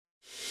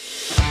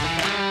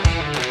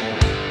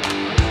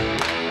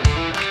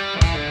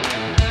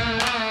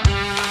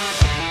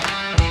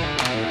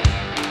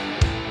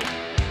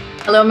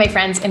Hello, my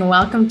friends, and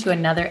welcome to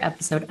another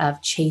episode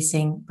of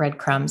Chasing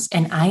Breadcrumbs.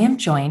 And I am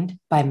joined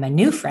by my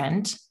new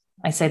friend.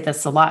 I say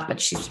this a lot, but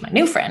she's my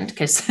new friend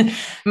because I'm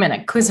going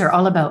to quiz her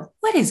all about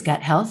what is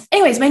gut health.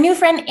 Anyways, my new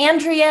friend,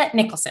 Andrea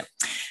Nicholson.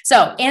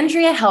 So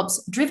Andrea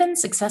helps driven,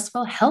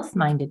 successful,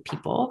 health-minded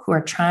people who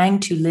are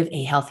trying to live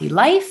a healthy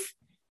life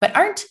but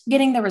aren't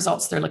getting the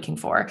results they're looking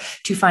for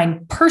to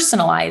find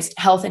personalized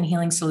health and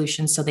healing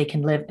solutions so they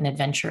can live an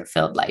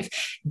adventure-filled life.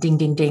 Ding,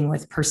 ding, ding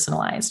with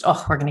personalized.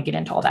 Oh, we're going to get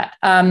into all that.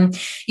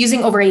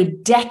 Using over a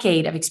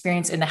decade of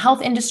experience in the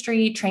health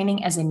industry,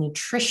 training as a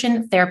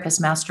nutrition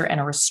therapist master and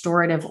a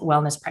restorative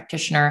wellness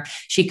practitioner,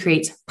 she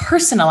creates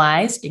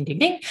personalized, ding, ding,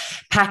 ding,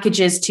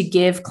 packages to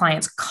give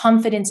clients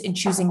confidence in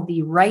choosing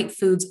the right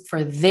foods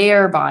for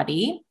their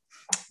body.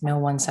 No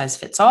one size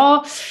fits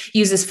all,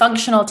 uses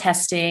functional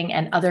testing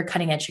and other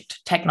cutting edge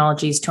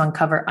technologies to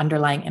uncover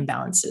underlying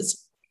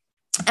imbalances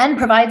and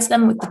provides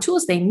them with the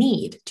tools they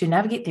need to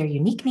navigate their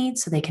unique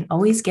needs so they can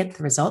always get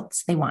the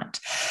results they want.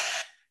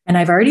 And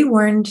I've already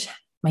warned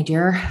my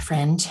dear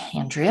friend,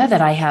 Andrea,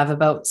 that I have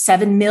about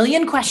 7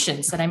 million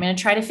questions that I'm going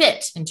to try to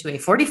fit into a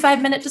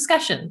 45-minute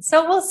discussion.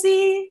 So we'll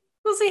see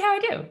how I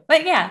do.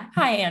 But yeah,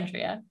 hi,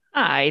 Andrea.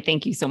 Hi,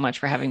 thank you so much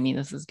for having me.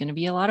 This is going to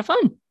be a lot of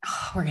fun.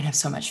 Oh, we're going to have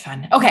so much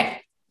fun. Okay.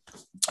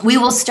 We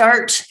will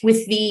start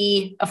with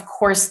of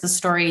course, the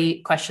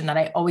story question that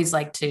I always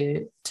like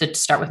to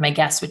start with my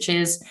guests, which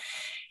is,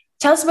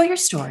 tell us about your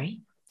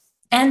story.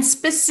 And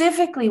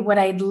specifically, what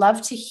I'd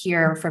love to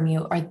hear from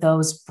you are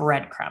those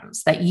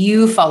breadcrumbs that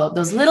you followed,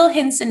 those little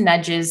hints and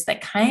nudges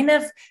that kind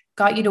of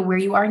got you to where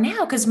you are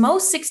now. Because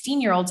most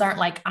 16-year-olds aren't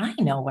like, I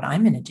know what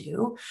I'm going to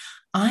do.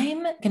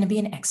 I'm going to be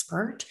an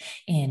expert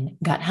in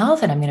gut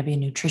health and I'm going to be a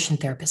nutrition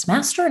therapist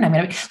master. And I'm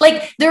going to be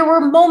like, there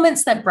were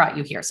moments that brought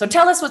you here. So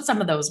tell us what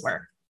some of those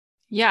were.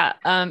 Yeah.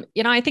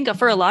 I think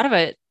for a lot of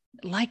it,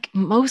 like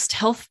most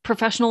health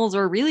professionals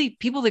or really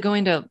people that go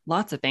into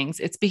lots of things,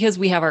 it's because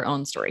we have our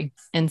own story.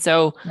 And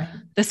so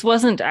This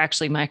wasn't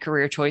actually my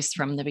career choice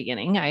from the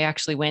beginning. I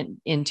actually went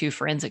into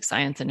forensic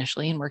science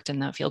initially and worked in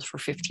that field for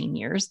 15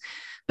 years.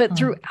 But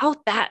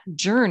throughout that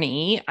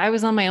journey, I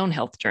was on my own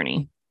health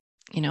journey.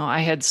 I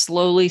had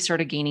slowly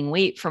started gaining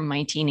weight from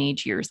my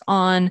teenage years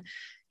on.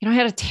 I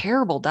had a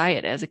terrible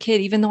diet as a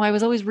kid, even though I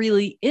was always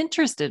really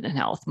interested in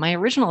health. My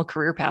original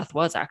career path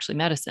was actually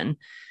medicine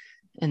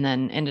and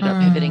then ended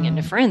up pivoting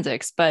into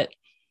forensics. But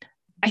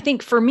I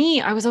think for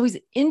me, I was always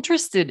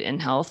interested in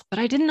health, but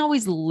I didn't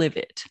always live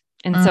it.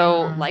 And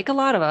so like a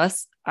lot of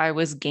us, I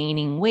was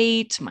gaining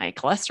weight. My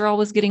cholesterol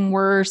was getting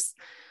worse.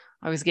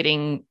 I was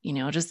getting,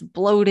 just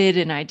bloated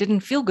and I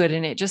didn't feel good.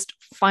 And it just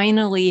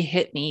finally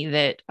hit me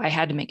that I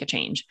had to make a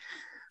change.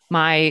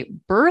 My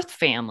birth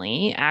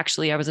family,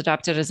 actually, I was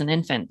adopted as an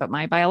infant, but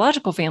my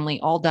biological family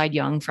all died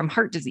young from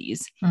heart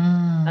disease.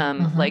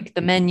 Like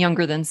the men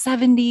younger than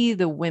 70,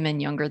 the women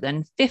younger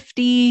than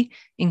 50,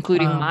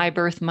 including my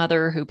birth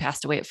mother who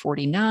passed away at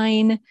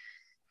 49.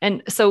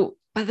 And so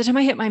by the time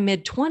I hit my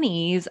mid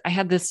 20s, I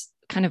had this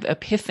kind of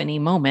epiphany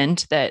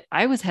moment that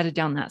I was headed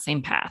down that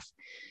same path.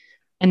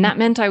 And that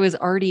meant I was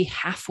already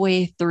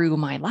halfway through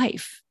my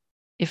life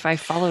if I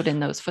followed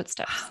in those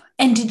footsteps.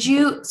 And did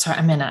you, sorry,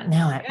 I'm gonna,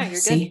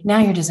 now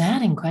you're just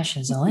adding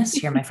questions to the list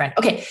here, my friend.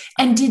 Okay.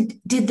 And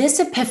did this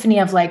epiphany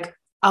of like,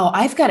 oh,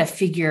 I've got to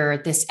figure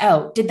this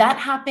out. Did that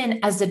happen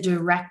as a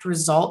direct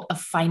result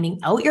of finding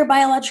out your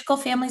biological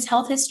family's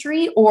health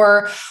history?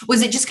 Or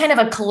was it just kind of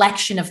a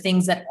collection of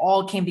things that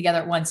all came together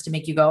at once to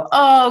make you go,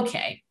 oh,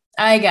 okay,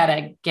 I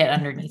gotta get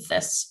underneath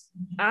this?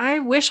 I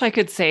wish I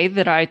could say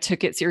that I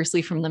took it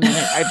seriously from the minute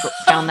I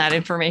found that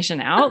information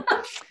out,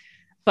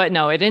 but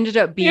no, it ended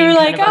up being you're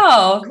like,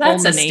 oh,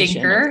 that's a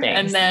stinker.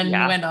 And then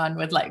went on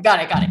with like, got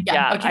it.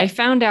 Yeah. Okay. I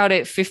found out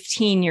at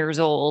 15 years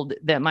old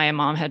that my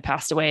mom had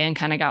passed away and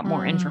kind of got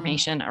more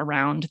information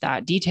around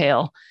that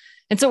detail.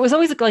 And so it was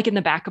always like in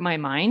the back of my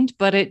mind,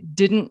 but it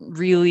didn't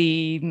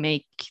really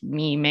make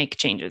me make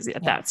changes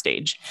at that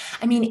stage.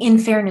 I mean, in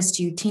fairness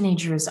to you,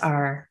 teenagers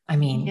are,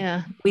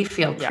 we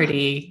feel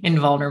pretty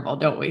invulnerable,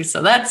 don't we?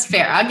 So that's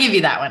fair. I'll give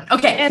you that one.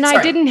 Okay. And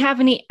I didn't have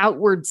any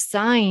outward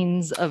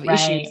signs of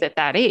issues at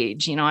that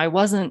age. I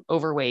wasn't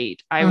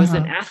overweight. I was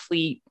an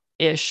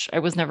athlete-ish. I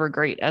was never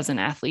great as an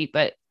athlete,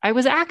 but I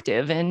was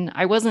active and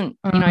I wasn't,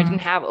 I didn't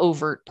have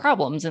overt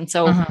problems. And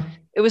so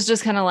it was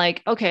just kind of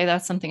like, okay,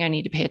 that's something I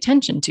need to pay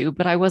attention to,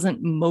 but I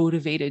wasn't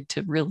motivated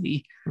to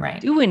really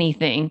do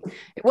anything.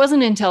 It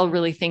wasn't until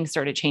really things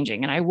started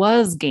changing and I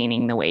was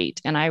gaining the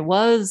weight and I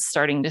was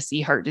starting to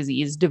see heart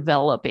disease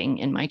developing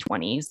in my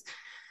 20s.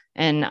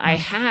 And I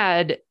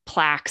had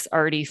plaques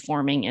already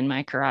forming in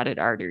my carotid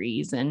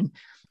arteries. And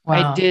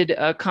I did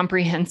a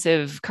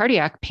comprehensive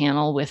cardiac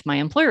panel with my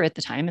employer at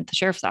the time at the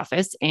sheriff's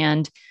office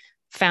and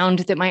found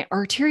that my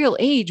arterial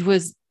age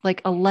was like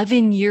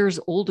 11 years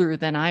older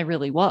than I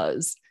really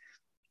was,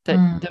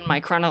 than my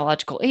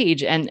chronological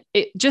age. And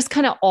it just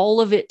kind of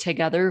all of it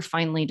together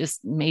finally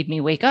just made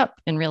me wake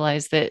up and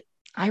realize that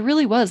I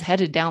really was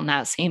headed down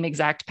that same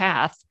exact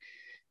path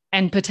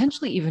and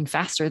potentially even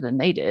faster than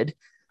they did.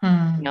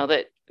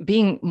 That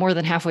being more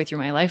than halfway through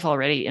my life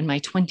already in my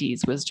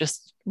 20s was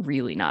just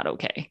really not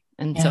okay.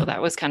 And so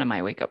that was kind of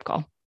my wake up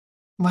call.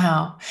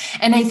 Wow.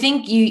 And I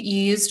think you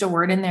used a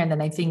word in there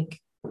that I think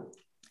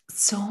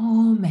so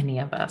many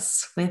of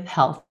us with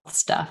health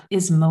stuff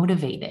is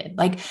motivated.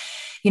 Like,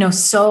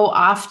 so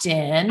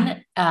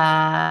often,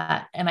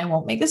 and I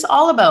won't make this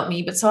all about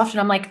me, but so often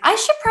I'm like, I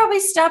should probably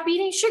stop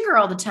eating sugar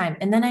all the time.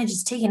 And then I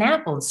just take an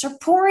apple and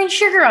start pouring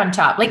sugar on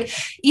top. Like,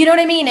 you know what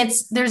I mean?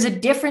 There's a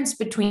difference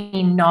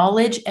between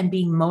knowledge and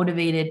being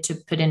motivated to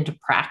put into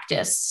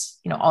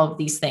practice, all of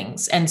these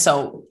things. And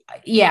so,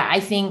 I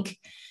think,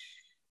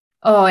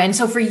 and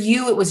so for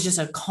you, it was just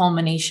a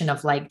culmination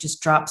of like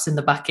just drops in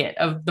the bucket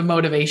of the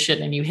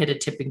motivation and you hit a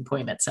tipping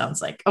point, it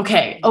sounds like.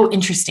 Okay. Oh,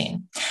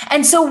 interesting.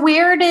 And so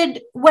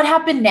what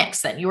happened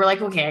next then? You were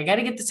like, okay, I got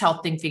to get this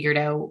health thing figured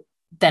out.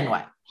 Then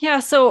what? Yeah.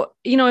 So,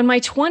 in my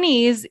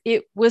 20s,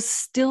 it was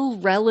still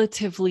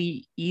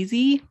relatively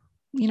easy.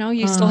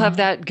 You still have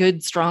that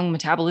good, strong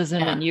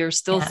metabolism and you're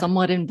still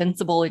somewhat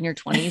invincible in your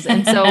 20s.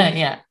 And so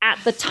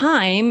at the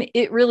time,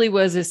 it really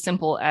was as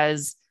simple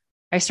as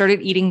I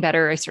started eating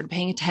better. I started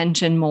paying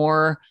attention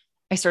more.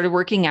 I started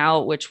working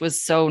out, which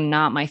was so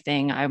not my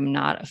thing. I'm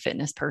not a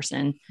fitness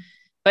person,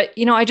 but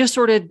I just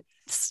sort of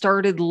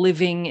started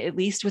living at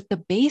least with the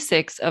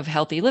basics of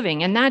healthy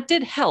living. And that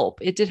did help.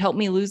 It did help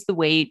me lose the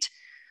weight,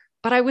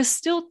 but I was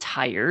still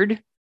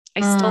tired.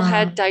 I still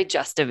had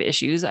digestive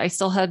issues. I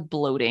still had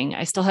bloating.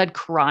 I still had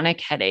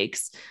chronic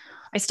headaches.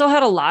 I still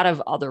had a lot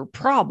of other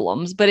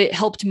problems, but it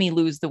helped me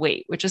lose the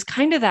weight, which is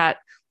kind of that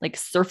like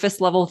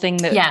surface level thing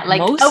that like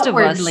most of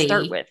us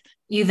start with.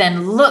 You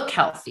then look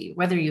healthy,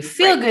 whether you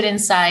feel good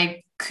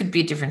inside could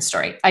be a different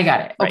story. I got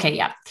it. Okay.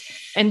 Yeah.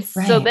 And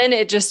so then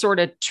it just sort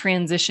of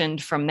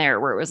transitioned from there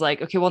where it was like,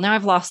 okay, well now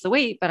I've lost the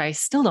weight, but I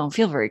still don't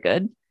feel very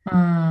good.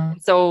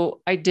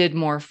 So I did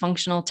more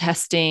functional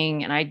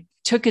testing and I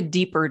took a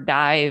deeper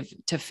dive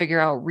to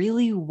figure out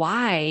really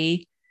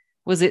why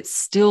was it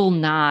still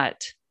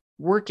not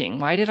working?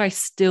 Why did I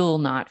still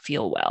not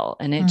feel well?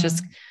 And it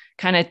just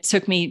kind of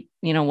took me,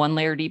 one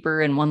layer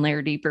deeper and one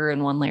layer deeper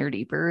and one layer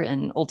deeper,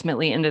 and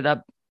ultimately ended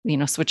up,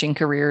 switching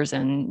careers.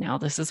 And now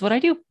this is what I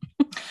do.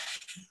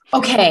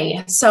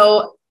 Okay.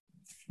 So,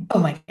 oh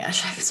my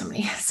gosh, I have so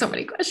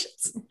many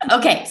questions.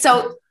 Okay.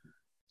 So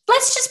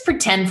let's just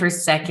pretend for a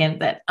second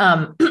that,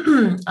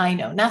 I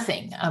know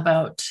nothing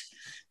about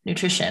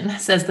nutrition,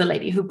 says the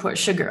lady who pours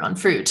sugar on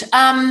fruit.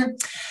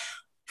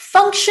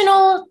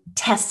 Functional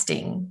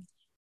testing.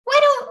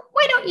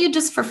 Why don't you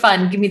just for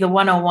fun give me the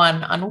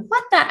 101 on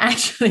what that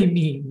actually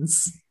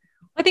means?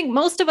 I think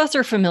most of us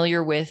are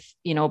familiar with,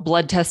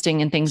 blood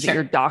testing and things that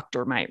your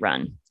doctor might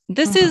run.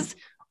 This is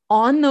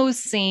on those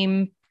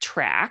same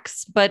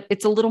tracks, but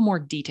it's a little more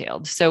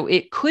detailed. So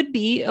it could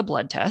be a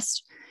blood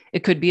test.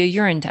 It could be a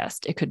urine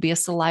test. It could be a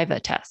saliva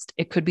test.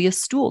 It could be a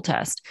stool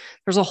test.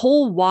 There's a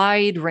whole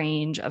wide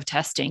range of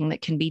testing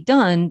that can be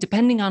done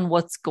depending on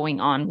what's going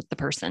on with the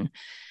person.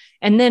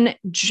 And then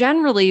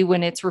generally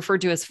when it's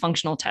referred to as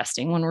functional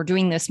testing, when we're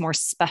doing this more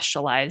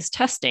specialized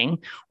testing,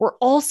 we're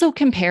also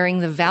comparing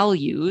the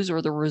values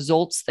or the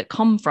results that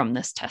come from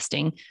this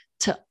testing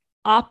to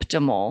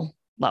optimal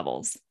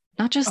levels,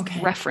 not just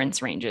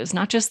reference ranges,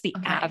 not just the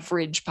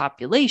average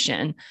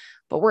population,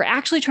 but we're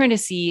actually trying to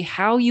see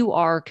how you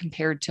are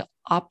compared to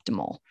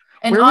optimal.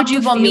 And where optimal would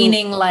you feel,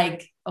 meaning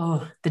like,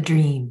 the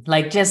dream,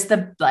 like just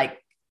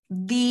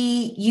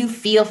you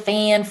feel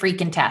fan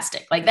freaking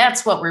tastic. Like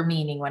that's what we're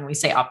meaning when we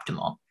say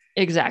optimal.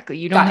 Exactly.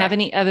 You don't have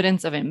any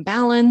evidence of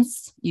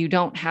imbalance. You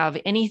don't have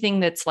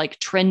anything that's like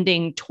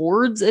trending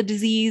towards a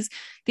disease.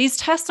 These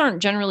tests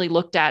aren't generally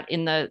looked at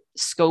in the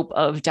scope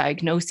of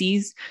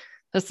diagnoses.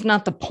 That's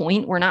not the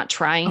point. We're not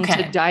trying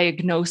to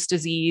diagnose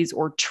disease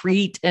or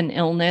treat an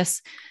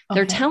illness.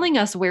 They're telling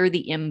us where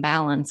the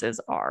imbalances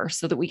are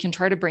so that we can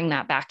try to bring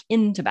that back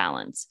into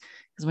balance.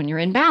 Because when you're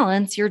in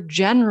balance, you're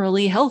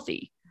generally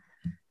healthy.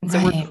 And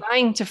so we're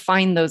trying to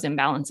find those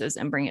imbalances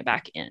and bring it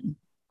back in.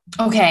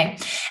 Okay.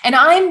 And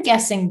I'm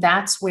guessing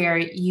that's where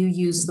you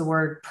use the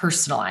word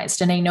personalized.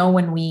 And I know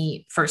when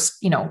we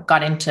first,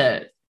 got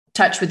into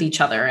touch with each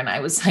other and I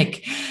was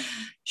like,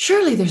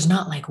 surely there's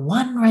not like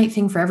one right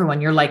thing for everyone.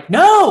 You're like,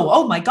 no,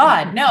 oh my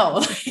God,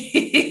 no.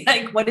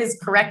 Like what is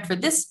correct for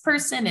this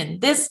person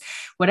and this,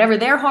 whatever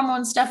their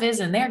hormone stuff is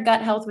and their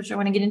gut health, which I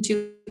want to get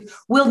into,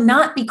 will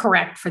not be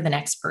correct for the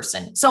next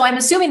person. So I'm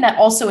assuming that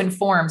also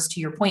informs, to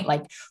your point,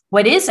 like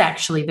what is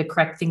actually the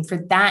correct thing for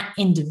that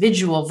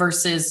individual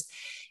versus,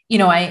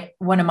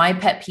 one of my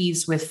pet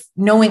peeves with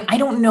knowing, I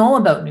don't know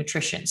about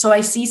nutrition. So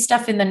I see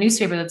stuff in the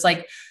newspaper that's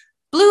like,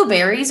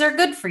 blueberries are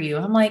good for you.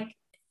 I'm like,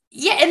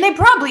 yeah, and they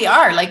probably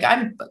are. Like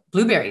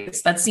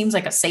blueberries, that seems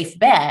like a safe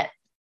bet.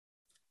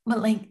 But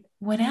like,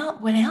 what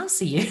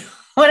else are you?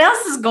 What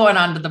else is going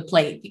on to the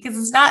plate? Because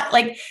it's not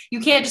like you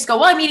can't just go,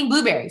 well, I'm eating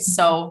blueberries,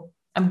 so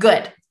I'm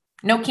good.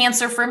 No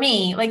cancer for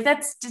me. Like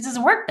it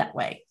doesn't work that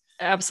way.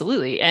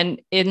 Absolutely.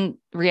 And in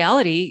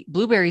reality,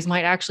 blueberries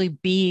might actually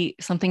be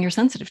something you're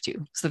sensitive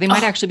to. So they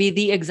might actually be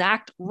the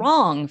exact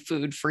wrong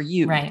food for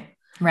you. Right.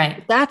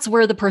 Right. That's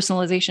where the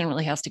personalization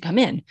really has to come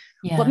in.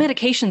 What Yeah.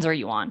 medications are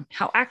you on?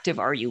 How active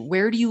are you?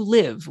 Where do you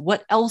live?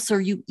 What else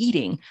are you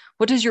eating?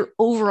 What does your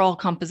overall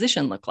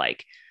composition look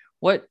like?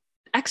 What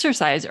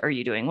exercise are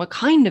you doing? What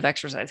kind of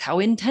exercise? How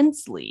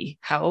intensely?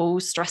 How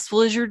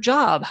stressful is your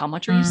job? How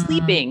much are you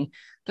sleeping?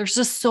 There's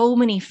just so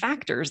many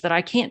factors that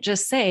I can't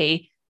just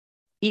say,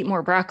 eat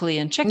more broccoli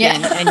and chicken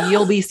Yeah. and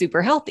you'll be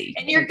super healthy.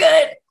 And you're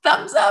good.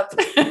 Thumbs up.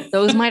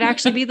 Those might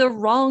actually be the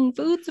wrong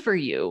foods for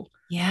you.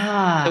 So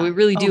Yeah. we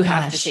really Oh do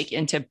have to gosh. take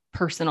into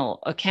personal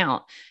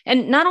account,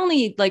 and not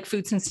only like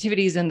food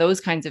sensitivities and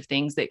those kinds of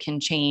things that can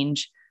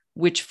change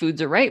which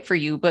foods are right for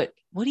you, but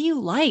what do you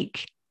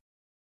like?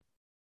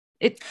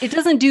 It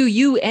doesn't do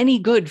you any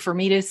good for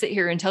me to sit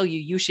here and tell you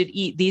you should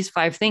eat these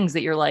 5 things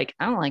that you're like,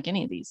 I don't like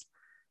any of these.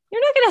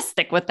 You're not going to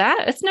stick with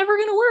that. It's never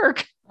going to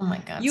work. Oh my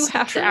God. You So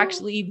have true. to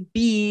actually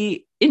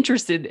be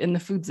interested in the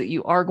foods that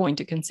you are going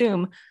to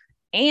consume,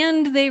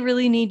 and they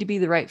really need to be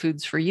the right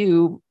foods for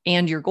you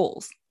and your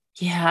goals.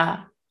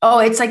 Yeah. Oh,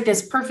 it's like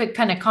this perfect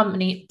kind of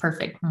combination,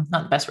 perfect,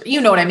 not the best word.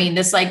 You know what I mean?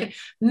 This like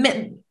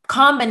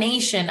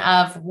combination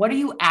of what are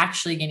you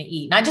actually going to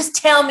eat? Not just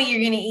tell me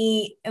you're going to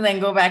eat and then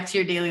go back to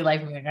your daily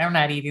life. And be like, I'm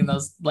not eating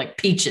those like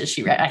peaches.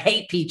 I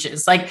hate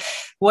peaches. Like,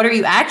 what are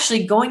you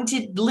actually going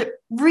to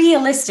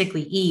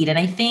realistically eat? And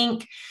I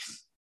think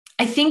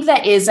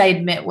that is, I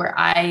admit, where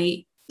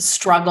I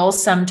struggle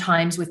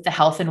sometimes with the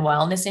health and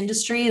wellness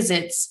industry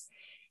is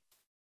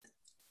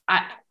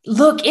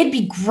look, it'd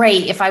be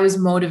great if I was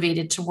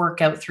motivated to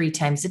work out 3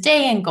 times a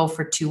day and go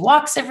for 2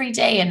 walks every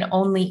day and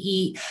only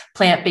eat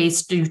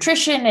plant-based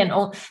nutrition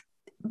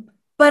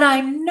but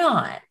I'm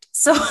not.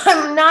 So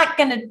I'm not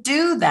going to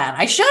do that.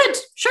 I should.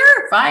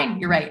 Sure. Fine.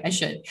 You're right. I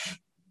should,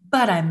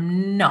 but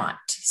I'm not.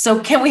 So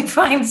can we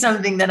find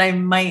something that I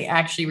might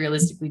actually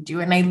realistically do?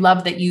 And I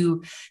love that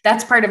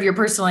that's part of your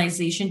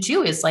personalization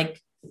too, is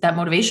like that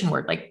motivation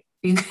word. Like,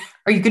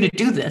 are you going to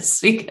do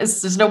this?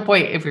 Because there's no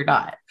point if you're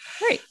not.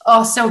 Right.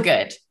 Oh, so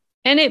good.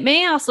 And it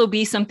may also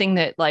be something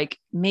that like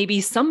maybe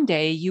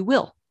someday you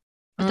will,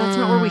 but that's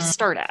not where we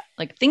start at.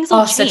 Like things will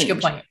change. Such a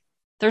good point.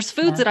 There's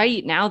foods that I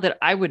eat now that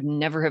I would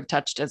never have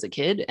touched as a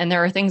kid. And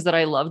there are things that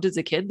I loved as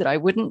a kid that I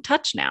wouldn't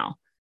touch now.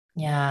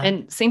 Yeah.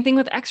 And same thing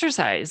with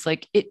exercise.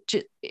 Like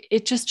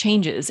it just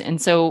changes.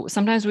 And so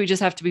sometimes we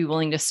just have to be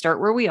willing to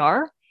start where we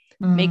are,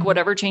 make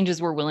whatever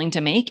changes we're willing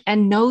to make,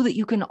 and know that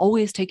you can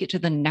always take it to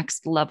the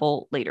next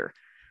level later,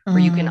 or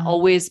you can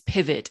always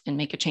pivot and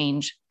make a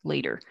change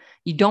later.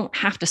 You don't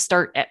have to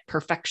start at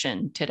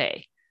perfection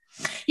today.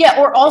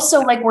 Yeah. Or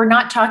also like, we're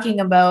not talking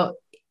about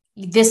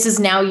this is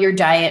now your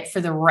diet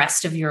for the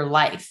rest of your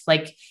life.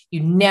 Like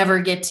you never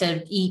get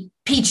to eat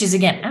peaches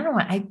again. I don't know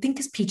why. I think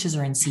because peaches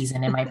are in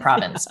season in my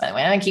province, by the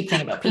way. I keep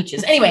thinking about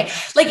peaches. Anyway,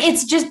 like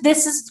it's just,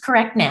 this is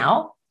correct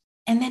now.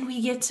 And then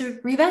we get to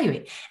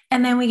reevaluate,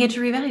 and then we get to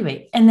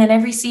reevaluate. And then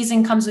every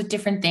season comes with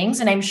different things.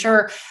 And I'm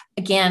sure,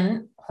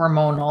 again,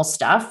 hormonal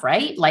stuff,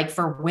 right? Like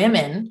for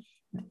women,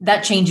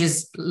 that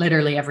changes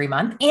literally every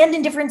month, and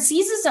in different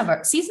seasons of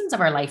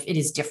our life, it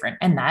is different.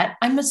 And that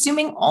I'm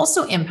assuming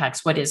also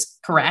impacts what is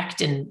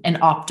correct and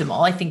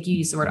optimal. I think you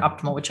use the word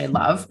optimal, which I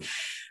love.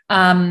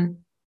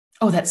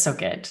 Oh, that's so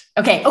good.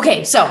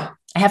 Okay. So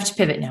I have to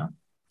pivot now.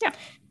 Yeah.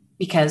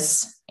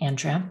 Because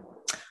Andrea,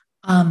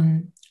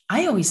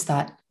 I always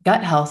thought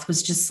gut health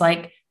was just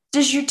like,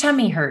 does your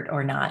tummy hurt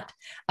or not?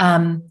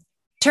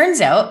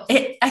 Turns out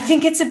I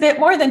think it's a bit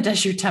more than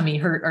does your tummy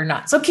hurt or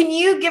not. So can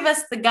you give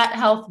us the gut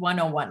health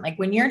 101? Like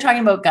when you're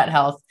talking about gut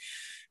health,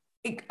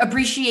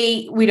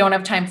 appreciate we don't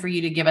have time for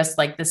you to give us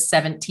like the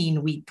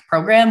 17-week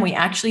program. We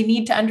actually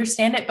need to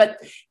understand it, but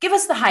give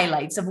us the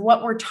highlights of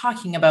what we're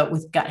talking about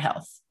with gut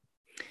health.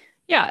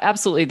 Yeah,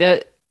 absolutely.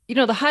 The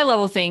high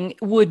level thing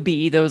would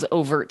be those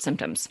overt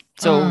symptoms.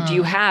 So do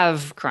you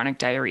have chronic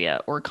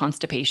diarrhea or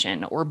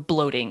constipation or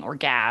bloating or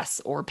gas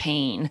or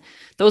pain?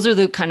 Those are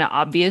the kind of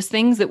obvious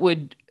things that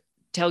would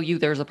tell you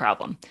there's a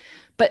problem.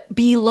 But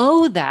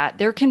below that,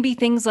 there can be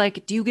things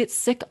like, do you get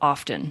sick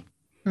often?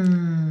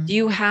 Do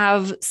you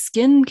have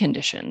skin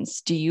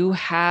conditions? Do you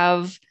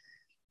have,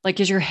 like,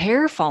 is your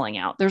hair falling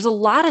out? There's a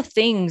lot of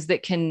things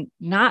that can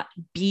not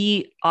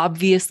be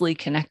obviously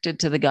connected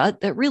to the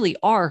gut that really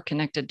are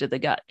connected to the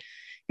gut.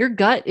 Your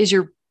gut is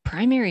your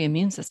primary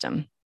immune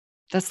system.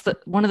 That's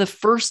one of the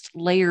first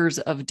layers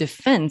of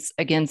defense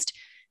against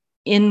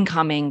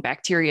incoming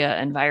bacteria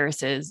and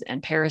viruses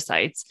and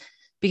parasites,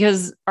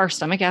 because our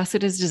stomach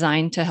acid is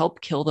designed to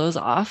help kill those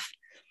off.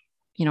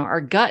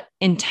 Our gut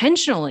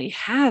intentionally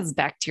has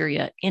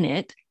bacteria in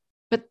it,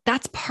 but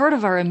that's part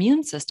of our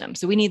immune system.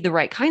 So we need the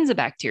right kinds of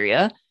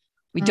bacteria.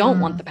 We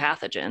don't want the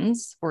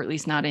pathogens, or at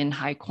least not in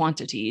high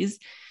quantities.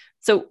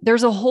 So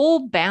there's a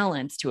whole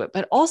balance to it,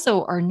 but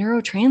also our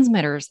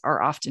neurotransmitters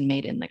are often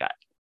made in the gut.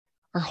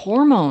 Our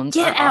hormones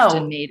are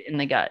often made in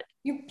the gut.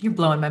 You're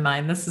blowing my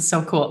mind. This is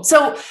so cool.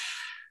 So,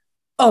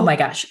 oh my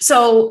gosh.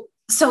 So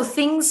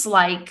things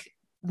like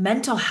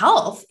mental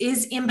health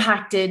is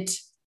impacted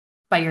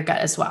by your gut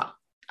as well.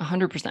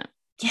 100%.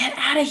 Get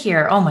out of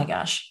here. Oh my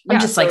gosh.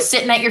 I'm just like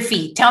sitting at your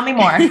feet. Tell me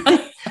more.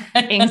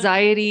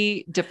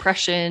 Anxiety,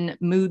 depression,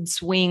 mood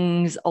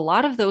swings, a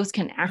lot of those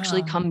can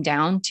actually come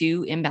down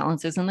to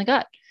imbalances in the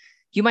gut.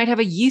 You might have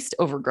a yeast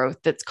overgrowth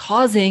that's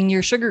causing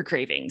your sugar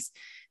cravings.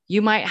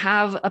 You might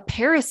have a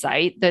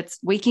parasite that's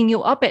waking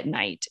you up at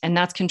night, and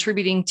that's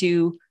contributing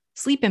to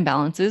sleep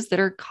imbalances that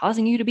are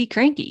causing you to be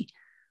cranky.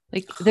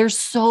 Like there's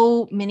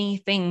so many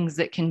things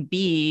that can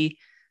be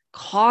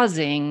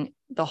causing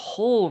the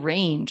whole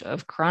range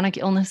of chronic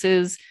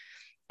illnesses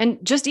and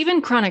just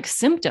even chronic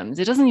symptoms.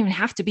 It doesn't even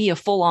have to be a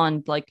full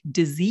on like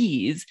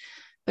disease,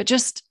 but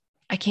just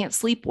I can't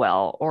sleep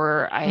well,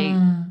 or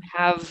I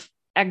have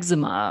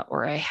eczema,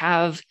 or I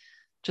have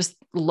just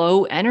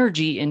low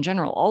energy in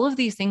general. All of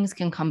these things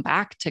can come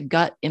back to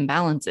gut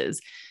imbalances.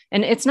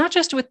 And it's not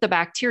just with the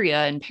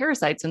bacteria and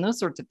parasites and those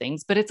sorts of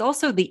things, but it's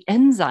also the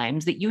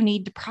enzymes that you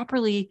need to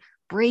properly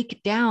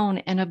break down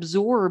and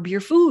absorb your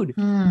food.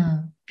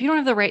 If you don't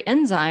have the right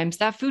enzymes,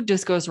 that food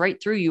just goes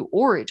right through you,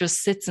 or it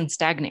just sits and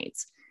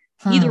stagnates.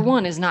 Either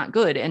one is not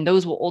good. And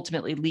those will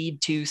ultimately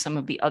lead to some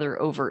of the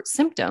other overt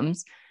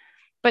symptoms,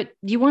 but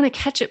you want to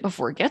catch it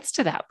before it gets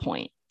to that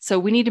point. So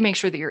we need to make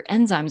sure that your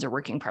enzymes are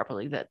working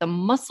properly, that the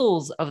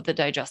muscles of the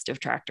digestive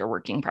tract are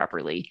working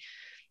properly.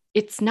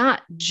 It's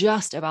not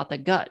just about the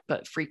gut,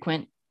 but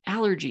frequent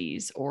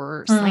allergies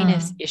or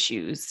sinus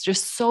issues.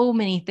 Just so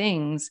many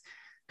things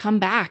come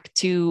back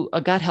to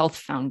a gut health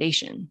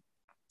foundation.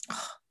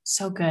 Oh,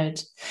 so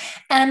good.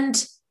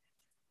 And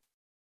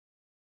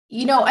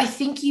I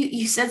think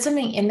you said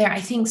something in there. I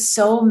think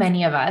so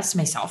many of us,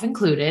 myself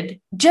included,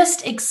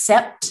 just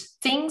accept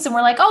things and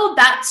we're like, oh,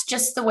 that's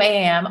just the way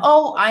I am.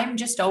 Oh, I'm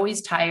just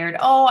always tired.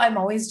 Oh, I'm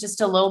always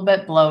just a little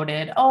bit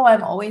bloated. Oh,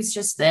 I'm always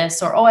just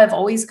this, or, oh, I've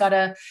always got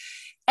to,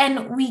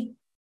 and we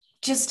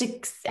just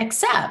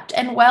accept.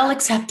 And well,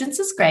 acceptance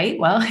is great.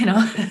 Well,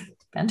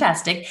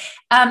 fantastic.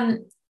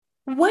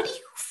 What do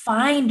you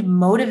find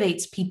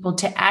motivates people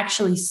to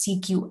actually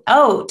seek you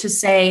out to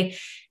say,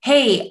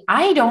 hey,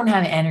 I don't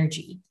have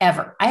energy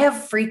ever. I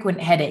have frequent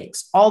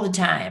headaches all the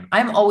time.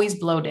 I'm always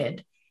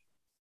bloated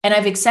and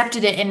I've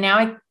accepted it. And now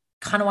I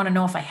kind of want to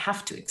know if I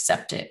have to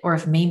accept it or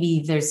if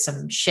maybe there's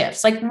some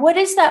shifts. Like, what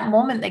is that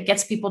moment that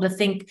gets people to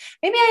think,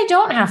 maybe I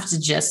don't have to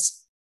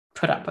just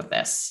put up with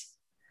this?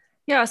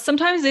 Yeah.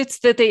 Sometimes it's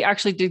that they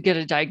actually did get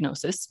a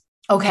diagnosis.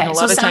 Okay. And a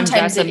lot of times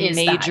that's a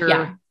major,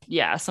 that,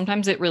 yeah.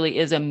 Sometimes it really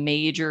is a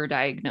major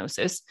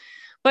diagnosis,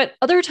 but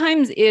other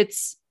times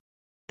it's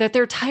that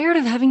they're tired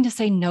of having to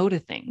say no to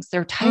things.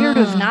 They're tired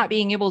of not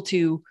being able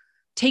to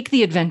take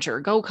the adventure,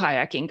 go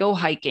kayaking, go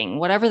hiking,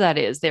 whatever that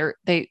is.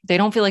 They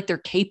don't feel like they're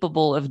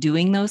capable of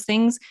doing those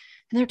things,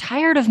 and they're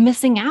tired of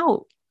missing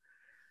out.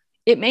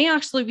 It may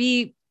actually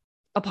be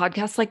a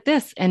podcast like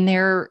this, and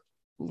they're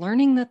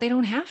learning that they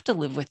don't have to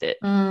live with it.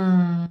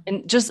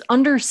 And just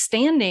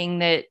understanding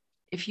that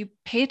if you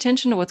pay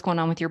attention to what's going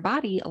on with your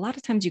body, a lot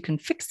of times you can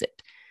fix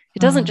it. It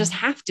doesn't just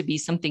have to be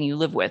something you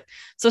live with.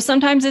 So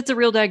sometimes it's a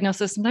real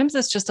diagnosis. Sometimes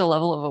it's just a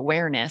level of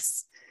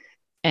awareness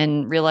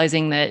and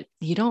realizing that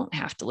you don't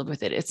have to live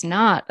with it. It's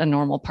not a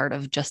normal part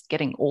of just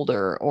getting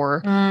older, or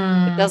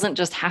it doesn't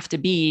just have to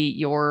be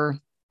your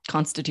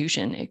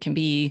constitution. It can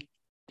be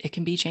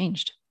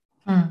changed.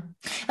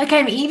 Like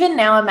I'm even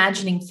now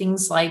imagining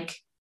things like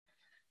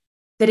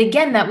that,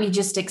 again, that we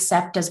just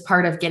accept as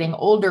part of getting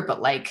older,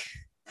 but like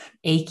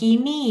achy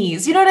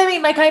knees, you know what I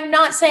mean? Like, I'm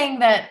not saying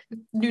that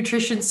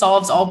nutrition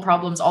solves all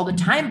problems all the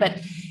time, but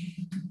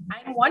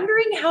I'm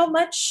wondering how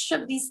much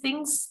of these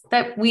things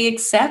that we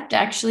accept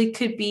actually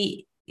could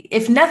be,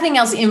 if nothing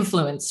else,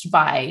 influenced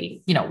by,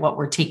 what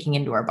we're taking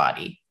into our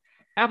body.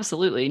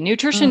 Absolutely.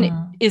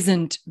 Nutrition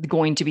isn't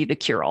going to be the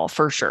cure all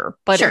for sure,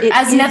 but sure,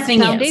 as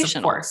nothing is,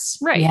 of course.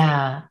 Right.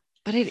 Yeah.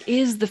 But it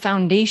is the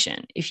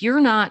foundation. If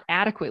you're not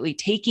adequately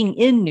taking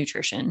in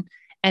nutrition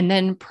and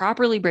then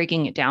properly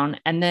breaking it down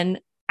and then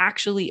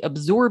actually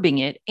absorbing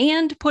it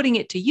and putting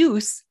it to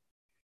use,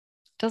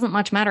 doesn't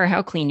much matter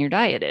how clean your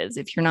diet is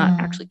if you're not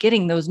actually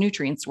getting those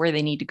nutrients where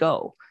they need to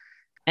go.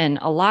 And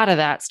a lot of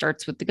that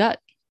starts with the gut.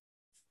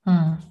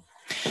 And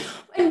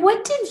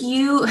what did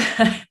you,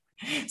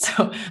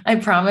 so I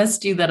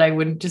promised you that I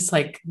wouldn't just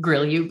like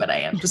grill you, but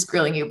I am just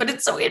grilling you, but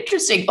it's so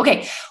interesting.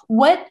 Okay.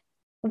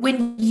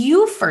 When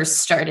you first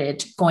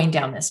started going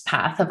down this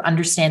path of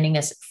understanding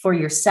this for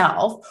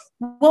yourself,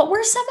 what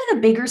were some of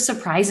the bigger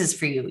surprises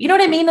for you? You know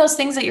what I mean? Those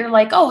things that you're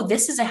like, oh,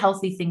 this is a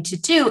healthy thing to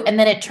do. And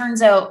then it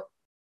turns out,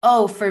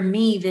 oh, for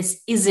me,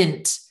 this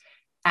isn't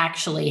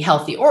actually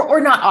healthy or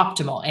not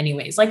optimal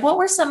anyways. Like, what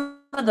were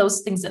some of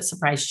those things that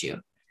surprised you?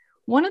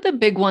 One of the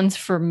big ones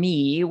for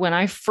me when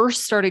I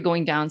first started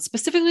going down,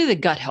 specifically the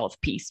gut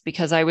health piece,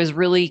 because I was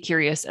really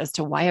curious as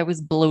to why I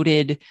was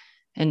bloated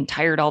and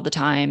tired all the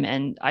time.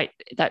 And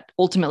that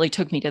ultimately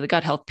took me to the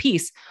gut health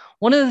piece.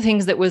 One of the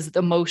things that was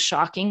the most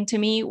shocking to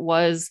me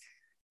was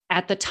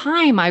at the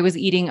time I was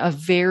eating a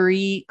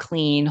very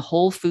clean,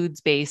 whole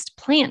foods based,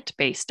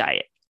 plant-based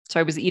diet. So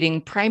I was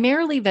eating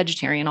primarily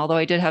vegetarian, although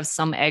I did have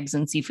some eggs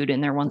and seafood in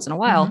there once in a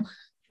while,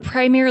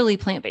 primarily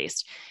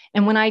plant-based.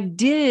 And when I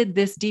did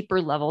this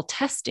deeper level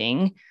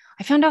testing,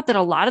 I found out that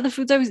a lot of the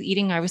foods I was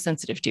eating, I was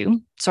sensitive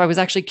to. So I was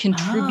actually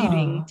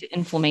contributing Oh. to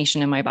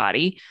inflammation in my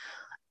body.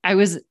 I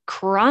was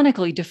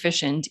chronically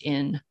deficient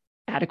in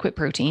adequate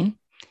protein,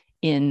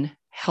 in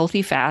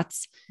healthy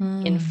fats,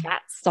 in Mm.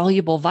 fat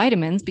soluble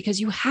vitamins, because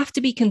you have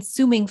to be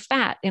consuming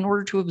fat in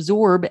order to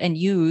absorb and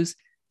use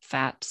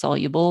fat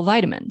soluble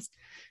vitamins.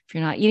 If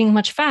you're not eating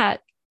much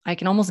fat, I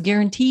can almost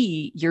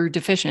guarantee you're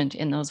deficient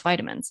in those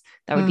vitamins.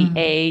 That would be Mm.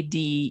 A,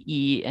 D,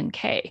 E, and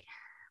K.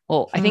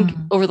 Well, I think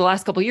Mm. over the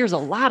last couple of years, a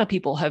lot of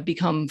people have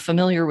become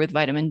familiar with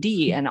vitamin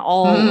D and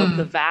all of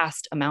the Mm.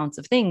 vast amounts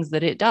of things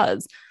that it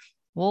does.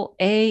 Well,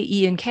 A,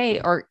 E, and K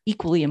are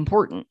equally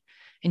important.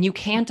 And you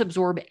can't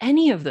absorb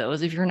any of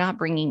those if you're not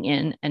bringing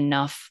in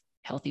enough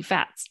healthy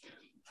fats.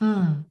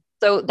 Mm.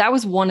 So that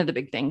was one of the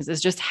big things, is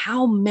just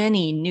how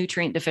many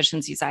nutrient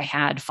deficiencies I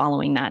had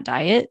following that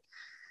diet.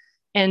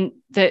 And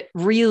that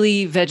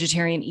really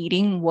vegetarian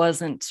eating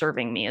wasn't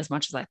serving me as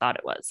much as I thought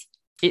it was.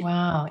 It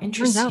Wow,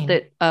 turns out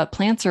interesting. that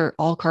plants are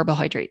all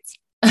carbohydrates.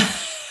 So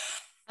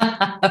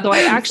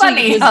I actually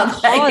Funny was how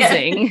that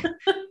causing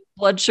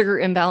blood sugar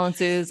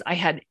imbalances. I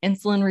had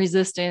insulin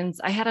resistance.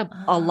 I had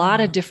a lot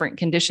of Ah, different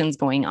conditions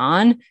going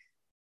on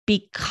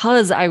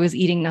because I was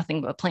eating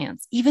nothing but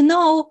plants, even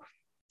though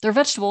they're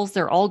vegetables,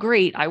 they're all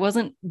great. I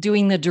wasn't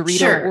doing the Dorito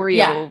sure.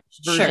 Yeah, Oreo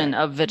version sure.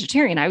 of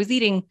vegetarian. I was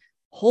eating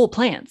whole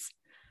plants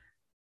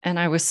and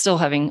I was still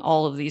having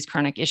all of these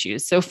chronic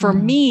issues. So for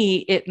Mm. me,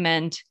 it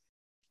meant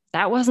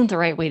that wasn't the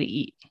right way to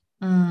eat.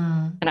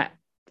 Mm. And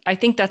I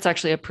think that's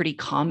actually a pretty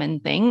common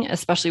thing,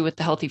 especially with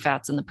the healthy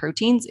fats and the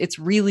proteins. It's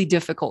really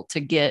difficult to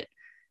get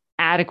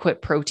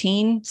adequate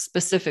protein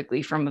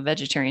specifically from a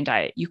vegetarian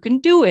diet. You can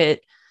do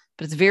it,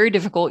 but it's very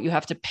difficult. You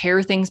have to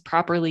pair things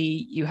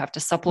properly. You have to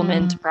Mm.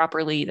 supplement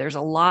properly. There's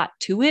a lot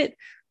to it.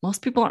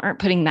 Most people aren't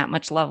putting that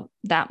much love,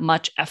 that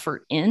much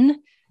effort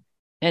in.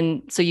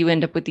 And so you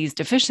end up with these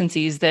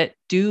deficiencies that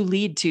do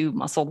lead to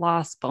muscle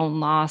loss, bone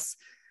loss,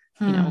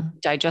 Mm.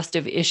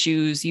 digestive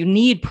issues. You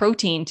need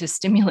protein to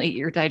stimulate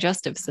your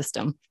digestive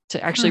system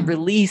to actually Mm.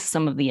 release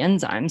some of the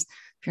enzymes.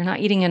 If you're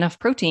not eating enough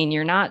protein,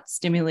 you're not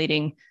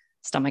stimulating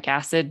stomach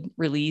acid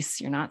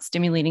release. You're not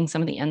stimulating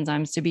some of the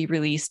enzymes to be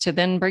released to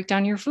then break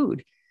down your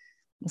food.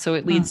 So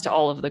it leads to Mm.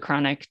 all of the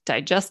chronic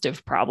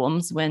digestive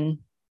problems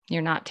when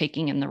you're not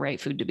taking in the right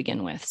food to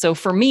begin with. So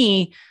for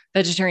me,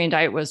 vegetarian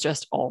diet was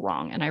just all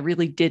wrong. And I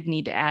really did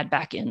need to add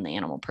back in the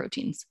animal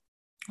proteins.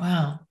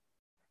 Wow.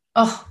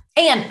 Oh,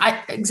 and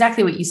I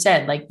exactly what you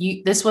said. Like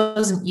this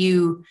wasn't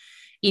you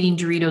eating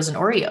Doritos and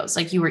Oreos.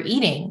 Like you were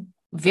eating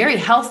very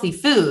healthy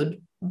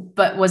food,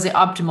 but was it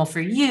optimal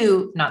for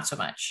you? Not so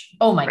much.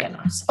 Oh my Right.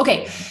 goodness.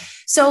 Okay.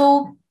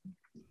 So,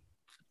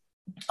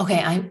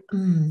 okay,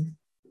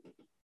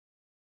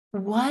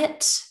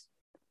 what?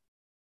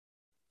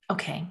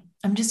 Okay,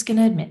 I'm just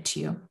gonna admit to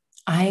you,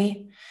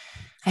 I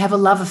I have a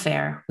love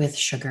affair with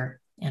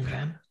sugar,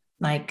 Andrea.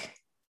 Like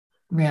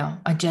real.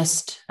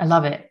 I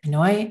love it.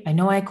 I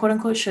know I quote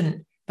unquote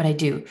shouldn't, but I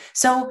do.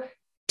 So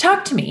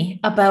talk to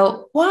me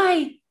about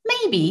why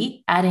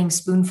maybe adding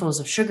spoonfuls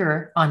of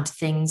sugar onto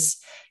things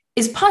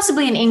is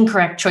possibly an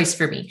incorrect choice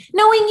for me,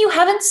 knowing you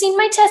haven't seen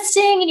my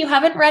testing and you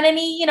haven't run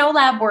any,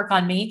 lab work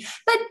on me,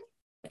 but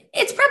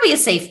it's probably a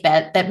safe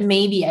bet that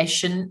maybe I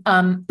shouldn't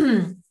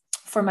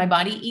for my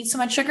body eat so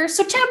much sugar.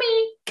 So tell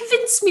me,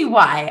 convince me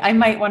why I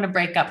might want to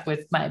break up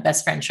with my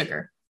best friend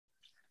sugar.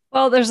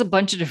 Well, there's a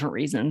bunch of different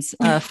reasons.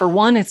 For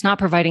one, it's not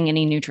providing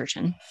any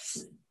nutrition.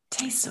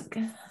 Tastes so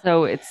good.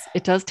 So it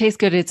does taste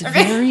good. It's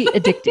Okay. very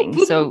addicting.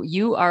 So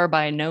you are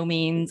by no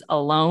means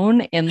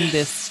alone in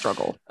this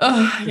struggle.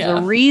 Oh, There's a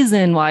yeah.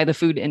 reason why the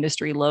food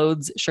industry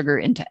loads sugar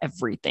into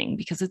everything,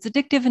 because it's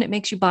addictive and it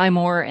makes you buy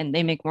more and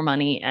they make more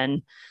money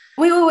and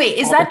Wait.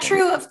 Is all the that things.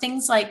 true of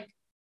things like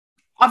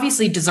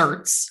obviously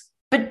desserts,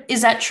 but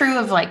is that true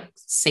of like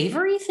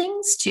savory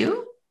things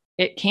too?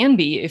 It can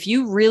be. If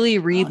you really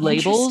Oh, read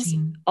labels,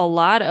 interesting. a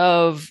lot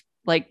of,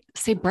 like,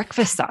 say,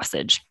 breakfast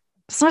sausage,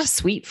 it's not a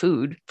sweet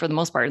food for the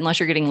most part, unless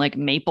you're getting like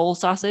maple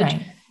sausage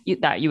Right.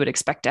 that you would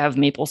expect to have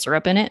maple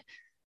syrup in it.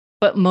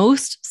 But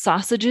most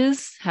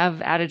sausages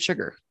have added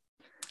sugar.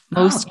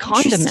 Oh, Most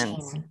condiments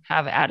interesting.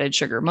 have added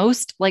sugar.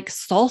 Most like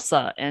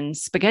salsa and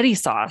spaghetti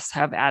sauce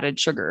have added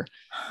sugar.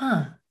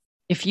 Huh.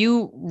 If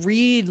you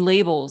read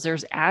labels,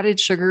 there's added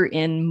sugar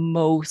in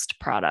most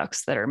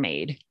products that are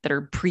made, that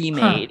are Huh.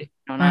 pre-made,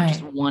 not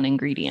just Right. one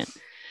ingredient.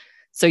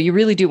 So you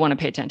really do want to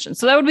pay attention.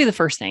 So that would be the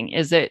first thing,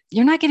 is that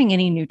you're not getting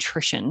any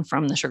nutrition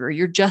from the sugar.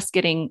 You're just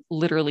getting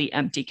literally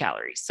empty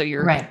calories. So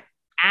you're Right.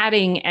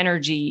 adding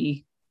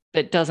energy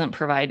that doesn't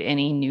provide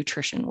any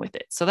nutrition with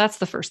it. So that's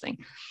the first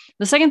thing.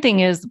 The second thing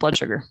is the blood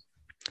sugar.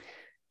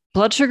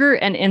 Blood sugar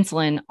and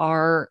insulin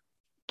are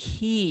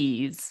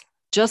keys,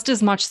 just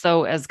as much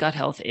so as gut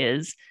health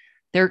is.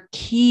 They're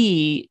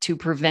key to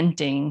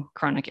preventing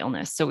chronic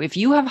illness. So if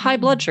you have high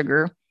blood Mm.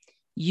 sugar,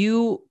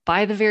 you,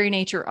 by the very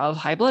nature of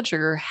high blood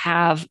sugar,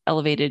 have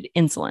elevated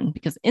insulin,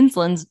 because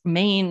insulin's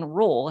main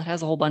role, it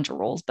has a whole bunch of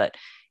roles, but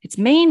its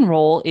main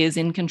role is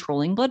in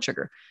controlling blood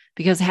sugar,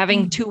 because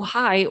having Mm. too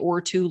high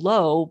or too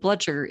low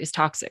blood sugar is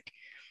toxic.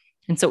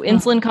 And so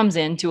insulin comes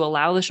in to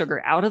allow the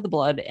sugar out of the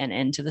blood and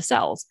into the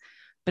cells.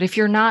 But if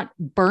you're not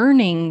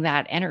burning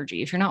that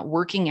energy, if you're not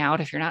working out,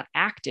 if you're not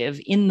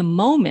active in the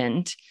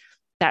moment,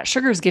 that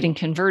sugar is getting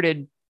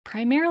converted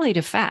primarily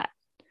to fat.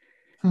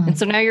 And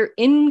so now you're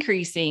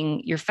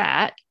increasing your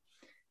fat.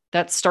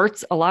 That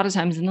starts a lot of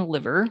times in the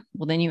liver.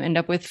 Well, then you end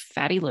up with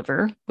fatty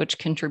liver, which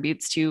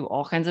contributes to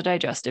all kinds of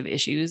digestive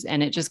issues,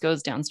 and it just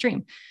goes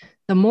downstream.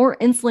 The more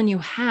insulin you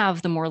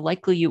have, the more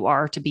likely you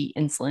are to be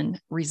insulin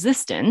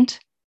resistant,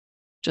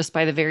 just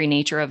by the very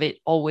nature of it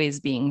always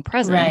being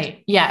present.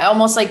 Right. Yeah.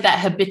 Almost like that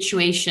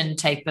habituation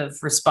type of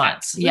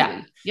response. Absolutely.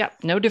 Yeah.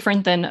 Yep. No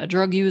different than a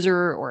drug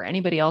user or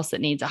anybody else that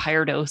needs a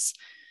higher dose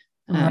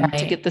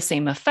to get the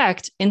same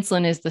effect.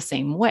 Insulin is the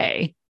same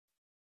way.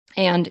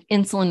 And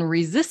insulin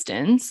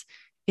resistance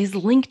is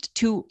linked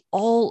to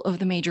all of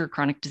the major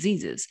chronic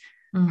diseases,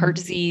 heart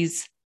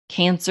disease,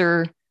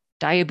 cancer,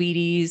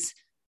 diabetes,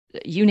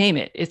 you name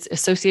it. It's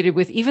associated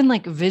with even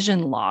like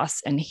vision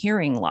loss and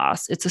hearing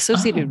loss. It's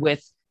associated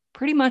with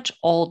pretty much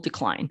all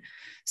decline.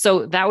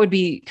 So that would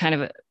be kind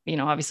of,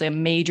 obviously a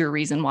major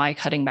reason why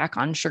cutting back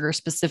on sugar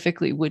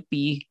specifically would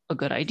be a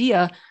good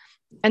idea.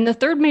 And the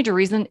third major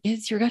reason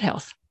is your gut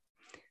health.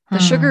 The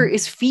sugar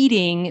is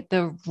feeding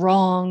the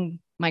wrong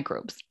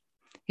microbes.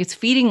 It's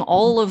feeding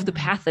all of the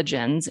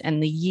pathogens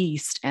and the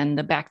yeast and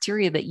the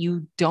bacteria that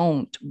you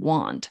don't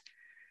want.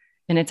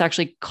 And it's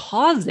actually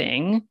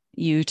causing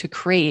you to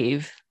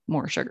crave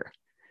more sugar.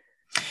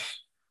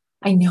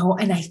 I know.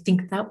 And I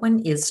think that one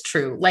is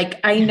true. Like,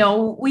 I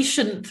know we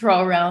shouldn't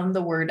throw around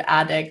the word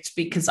addict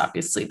because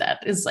obviously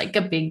that is like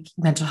a big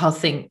mental health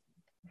thing.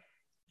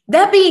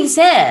 That being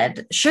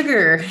said,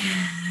 sugar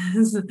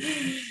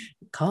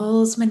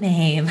calls my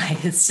name.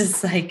 It's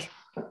just like,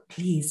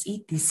 please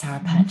eat these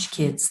Sour Patch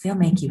Kids. They'll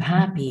make you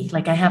happy.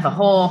 Like I have a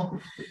whole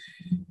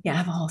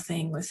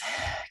thing with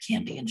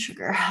candy and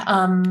sugar.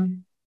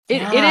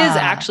 It is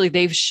actually,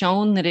 they've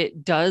shown that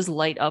it does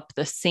light up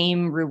the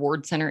same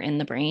reward center in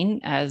the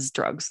brain as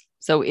drugs.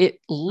 So it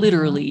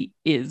literally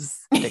is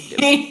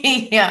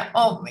addictive. Yeah.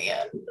 Oh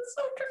man. That's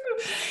so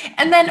true.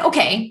 And then,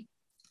 okay.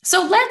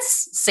 So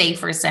let's say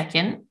for a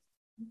second,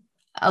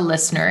 a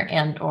listener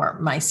and or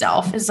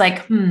myself is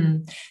like,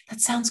 that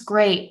sounds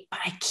great, but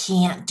I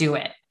can't do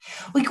it.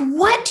 Like,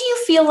 what do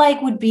you feel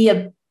like would be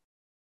a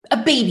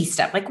baby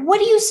step? Like, what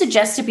do you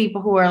suggest to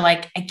people who are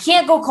like, I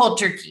can't go cold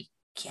turkey.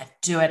 Can't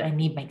do it. I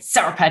need my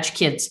Sour Patch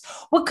Kids.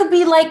 What could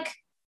be like,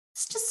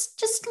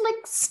 just like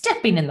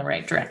stepping in the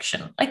right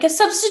direction, like a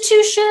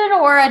substitution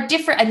or a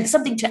different,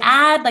 something to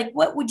add? Like,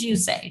 what would you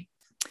say?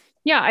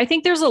 Yeah, I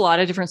think there's a lot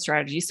of different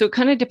strategies. So it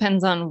kind of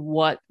depends on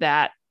what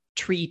that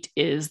treat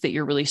is that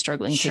you're really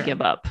struggling to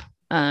give up.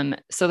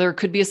 So there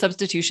could be a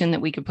substitution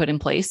that we could put in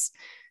place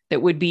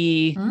that would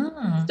be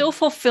still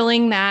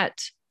fulfilling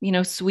that,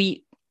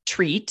 sweet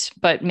treat,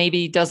 but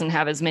maybe doesn't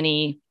have as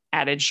many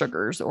added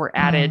sugars or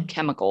added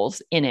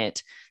chemicals in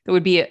it. That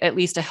would be at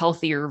least a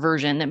healthier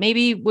version that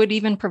maybe would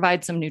even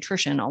provide some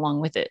nutrition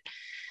along with it.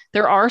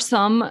 There are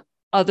some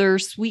other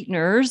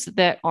sweeteners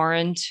that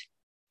aren't,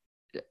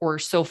 or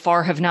so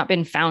far have not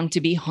been found to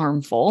be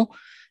harmful.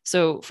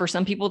 So for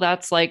some people,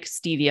 that's like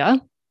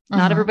stevia.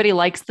 Not everybody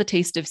likes the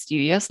taste of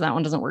stevia, so that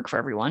one doesn't work for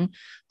everyone.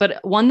 But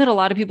one that a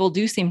lot of people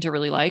do seem to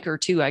really like, or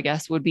two, I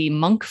guess, would be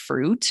monk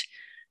fruit.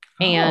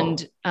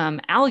 And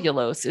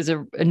allulose is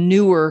a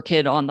newer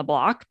kid on the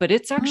block, but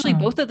it's actually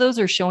both of those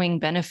are showing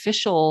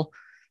beneficial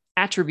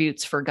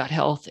attributes for gut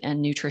health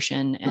and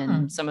nutrition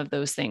and some of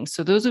those things.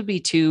 So those would be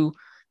two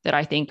that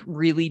I think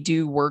really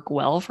do work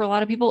well for a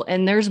lot of people.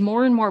 And there's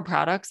more and more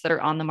products that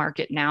are on the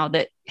market now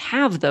that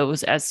have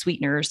those as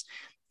sweeteners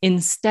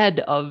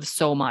instead of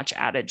so much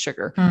added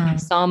sugar.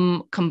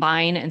 Some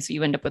combine, and so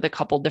you end up with a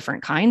couple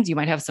different kinds. You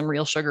might have some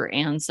real sugar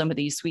and some of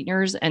these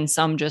sweeteners, and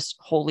some just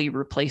wholly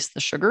replace the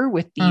sugar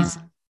with these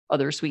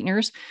other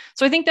sweeteners.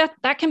 So I think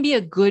that can be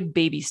a good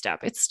baby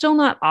step. It's still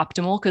not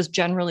optimal because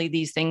generally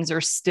these things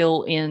are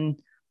still in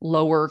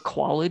lower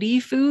quality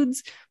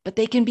foods, but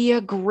they can be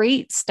a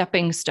great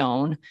stepping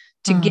stone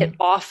to get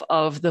off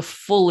of the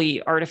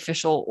fully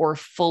artificial or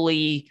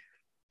fully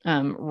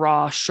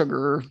raw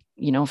sugar,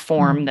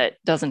 form that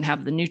doesn't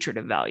have the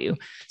nutritive value.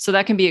 So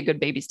that can be a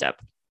good baby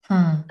step.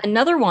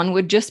 Another one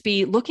would just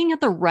be looking at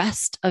the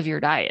rest of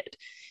your diet.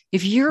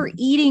 If you're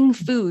eating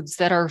foods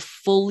that are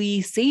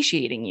fully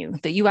satiating you,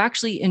 that you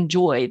actually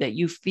enjoy, that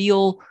you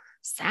feel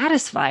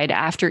satisfied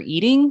after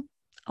eating,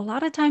 a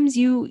lot of times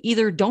you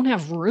either don't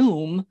have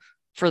room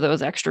for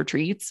those extra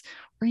treats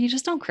or you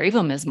just don't crave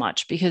them as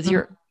much because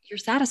you're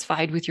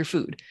satisfied with your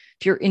food.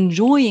 If you're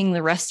enjoying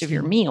the rest of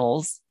your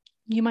meals,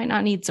 you might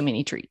not need so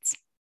many treats.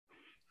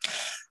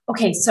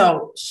 Okay.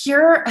 So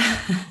here,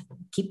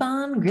 keep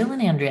on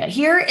grilling, Andrea.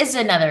 Here is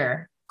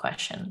another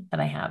question that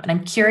I have, and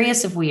I'm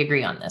curious if we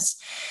agree on this.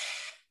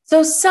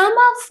 So some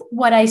of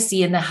what I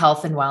see in the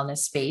health and wellness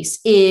space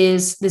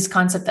is this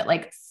concept that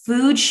like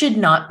food should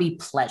not be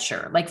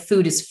pleasure. Like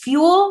food is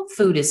fuel,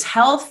 food is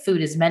health,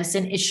 food is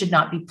medicine. It should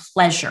not be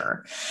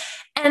pleasure.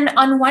 And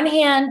on one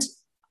hand,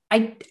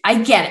 I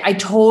get it. I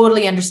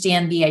totally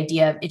understand the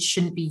idea of it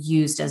shouldn't be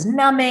used as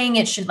numbing.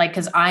 It should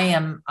cause I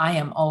am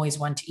always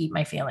one to eat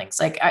my feelings.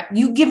 Like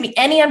you give me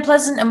any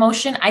unpleasant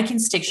emotion, I can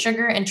stick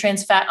sugar and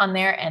trans fat on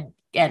there and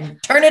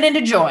turn it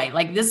into joy.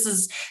 Like this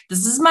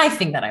is my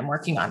thing that I'm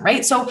working on.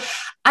 Right. So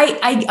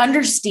I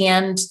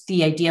understand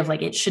the idea of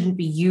like, it shouldn't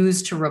be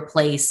used to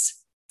replace,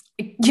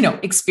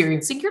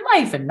 experiencing your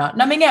life and not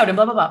numbing out and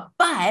blah, blah, blah.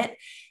 But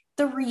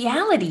the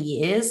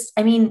reality is,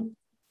 I mean,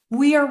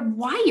 we are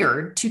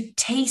wired to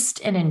taste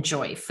and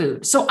enjoy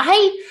food. So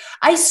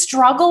I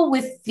struggle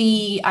with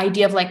the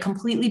idea of like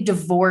completely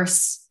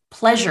divorce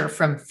pleasure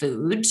from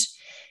food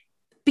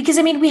because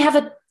I mean,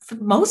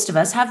 most of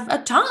us have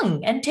a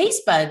tongue and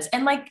taste buds.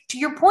 And like, to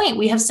your point,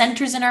 we have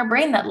centers in our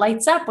brain that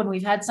lights up when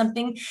we've had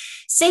something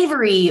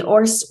savory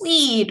or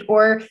sweet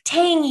or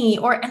tangy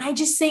and I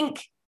just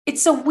think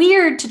it's so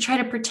weird to try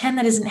to pretend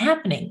that isn't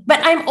happening,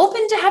 but I'm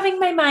open to having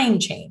my mind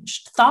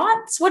changed.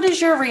 Thoughts? What is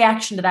your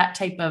reaction to that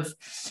type of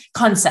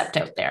concept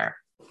out there?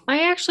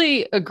 I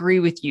actually agree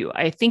with you.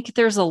 I think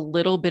there's a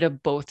little bit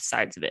of both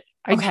sides of it.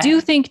 Okay. I do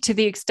think to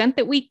the extent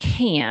that we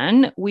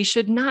can, we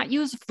should not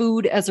use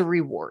food as a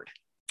reward.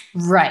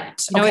 Right.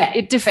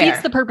 It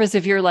defeats the purpose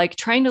if you're like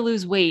trying to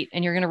lose weight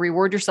and you're going to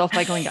reward yourself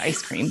by going to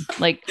ice cream.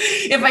 Like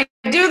if I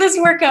do this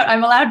workout,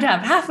 I'm allowed to have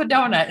half a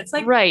donut. It's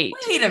like, right.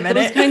 Wait a minute.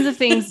 Those kinds of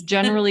things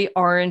generally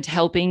aren't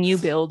helping you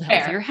build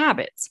healthier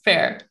habits.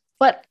 Fair.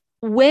 But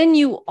when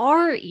you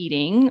are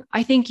eating,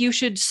 I think you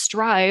should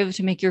strive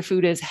to make your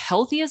food as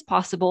healthy as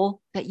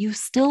possible that you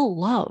still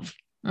love,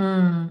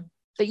 that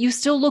you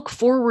still look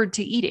forward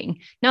to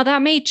eating. Now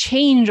that may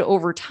change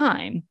over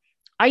time.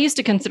 I used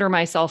to consider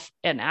myself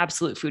an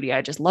absolute foodie.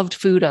 I just loved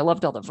food. I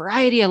loved all the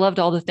variety. I loved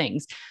all the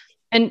things.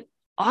 And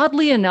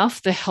oddly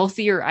enough, the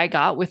healthier I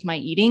got with my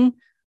eating,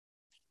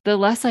 the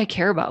less I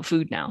care about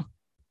food now.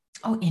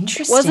 Oh,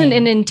 interesting. It wasn't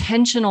an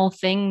intentional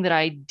thing that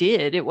I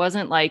did. It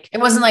wasn't like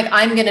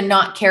I'm going to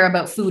not care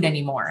about food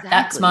anymore. Exactly.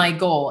 That's my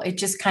goal. It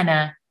just kind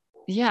of.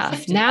 Yeah.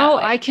 Now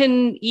I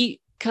can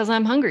eat because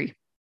I'm hungry.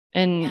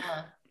 And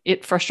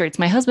it frustrates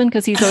my husband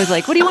because he's always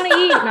like, what do you want to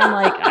eat? And I'm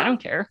like, I don't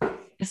care.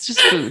 It's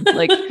just food.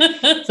 Like,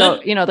 so,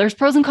 there's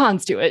pros and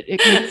cons to it. It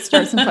can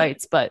start some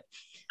fights, but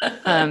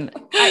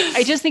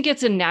I just think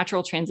it's a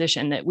natural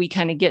transition that we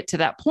kind of get to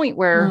that point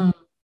where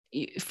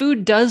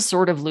food does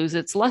sort of lose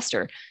its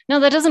luster. Now,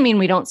 that doesn't mean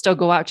we don't still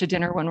go out to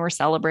dinner when we're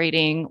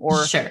celebrating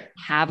or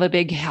have a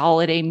big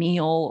holiday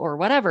meal or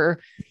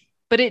whatever,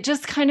 but it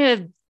just kind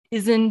of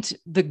isn't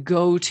the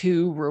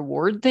go-to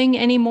reward thing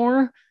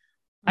anymore.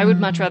 I would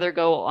much rather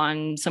go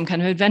on some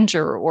kind of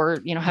adventure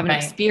or, have an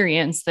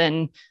experience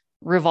than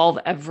revolve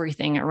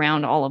everything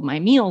around all of my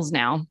meals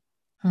now.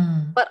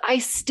 But I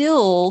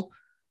still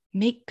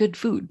make good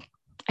food.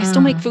 I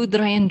still make food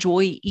that I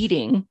enjoy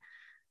eating,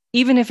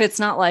 even if it's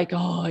not like,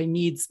 oh, I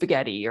need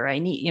spaghetti or I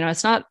need,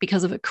 it's not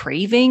because of a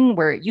craving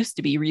where it used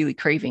to be really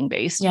craving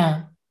based.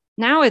 Yeah.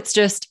 Now it's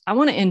just, I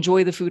want to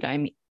enjoy the food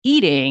I'm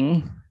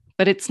eating,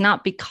 but it's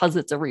not because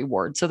it's a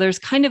reward. So there's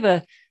kind of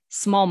a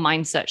small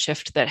mindset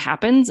shift that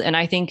happens. And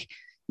I think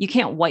you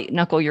can't white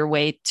knuckle your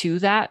way to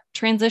that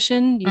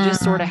transition. You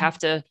just sort of have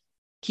to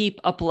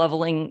keep up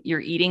leveling your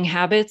eating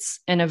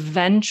habits. And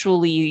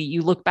eventually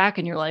you look back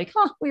and you're like,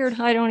 oh, weird.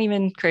 I don't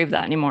even crave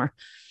that anymore.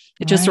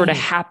 It just sort of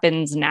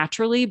happens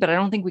naturally, but I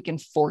don't think we can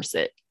force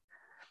it.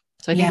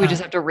 So I think we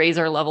just have to raise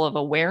our level of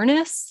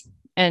awareness,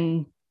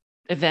 and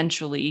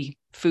eventually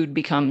food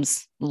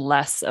becomes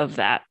less of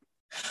that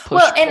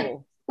push. Well, and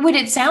what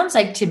it sounds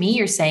like to me,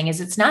 you're saying is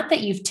it's not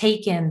that you've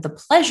taken the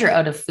pleasure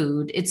out of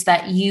food. It's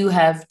that you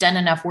have done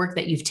enough work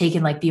that you've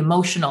taken like the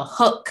emotional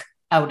hook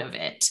out of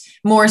it.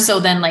 More so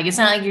than like, it's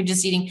not like you're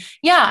just eating,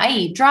 I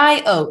eat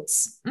dry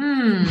oats.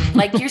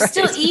 Like you're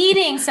still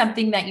eating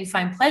something that you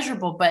find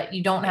pleasurable, but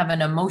you don't have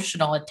an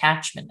emotional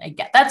attachment. I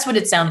get that's what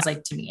it sounds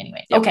like to me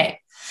anyway. Yep.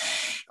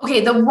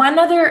 Okay. The one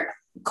other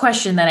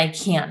question that I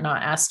can't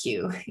not ask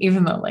you,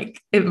 even though like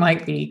it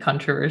might be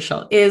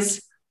controversial,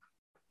 is,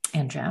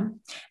 Andrea,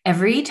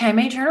 every time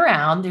I turn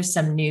around, there's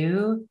some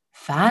new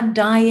fad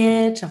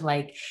diet of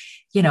like,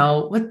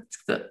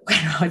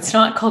 it's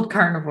not called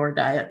carnivore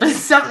diet, but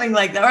something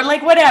like that, or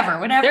like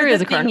whatever there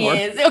is a carnivore.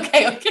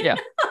 Okay. Yeah.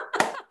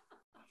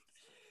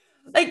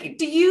 Like,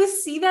 do you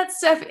see that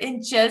stuff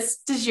and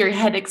just, does your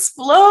head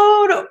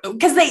explode?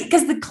 Because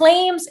the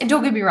claims, and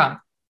don't get me wrong,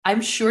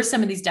 I'm sure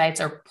some of these diets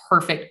are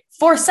perfect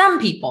for some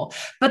people,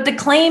 but the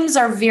claims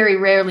are very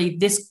rarely,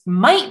 this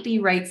might be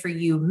right for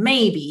you.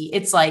 Maybe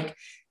it's like,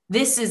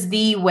 this is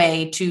the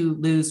way to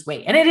lose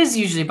weight. And it is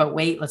usually about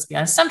weight. Let's be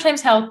honest.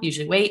 Sometimes health,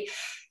 usually weight.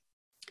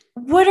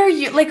 What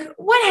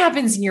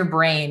happens in your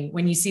brain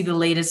when you see the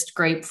latest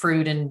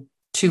grapefruit and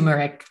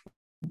turmeric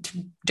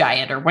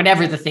diet or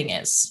whatever the thing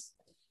is?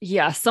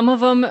 Yeah. Some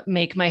of them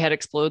make my head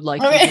explode.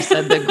 Like you just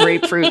said, the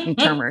grapefruit and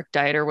turmeric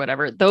diet or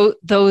whatever.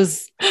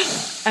 Those,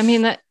 I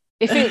mean, that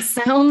if it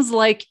sounds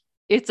like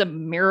it's a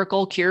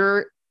miracle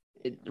cure,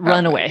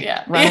 run away.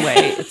 Run away.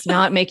 It's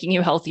not making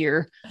you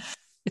healthier.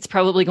 it's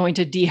probably going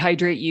to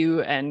dehydrate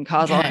you and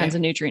cause all kinds Okay.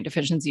 of nutrient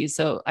deficiencies.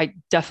 So I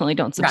definitely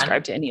don't subscribe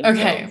Run. to any of those.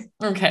 Okay.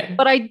 Okay.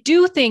 But I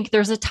do think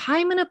there's a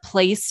time and a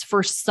place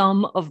for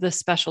some of the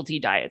specialty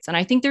diets. And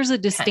I think there's a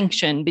Okay.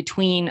 distinction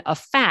between a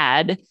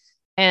fad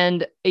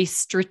and a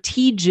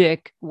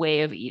strategic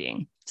way of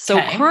eating. So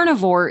Okay.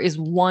 carnivore is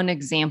one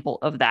example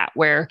of that,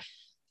 where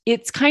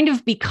it's kind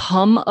of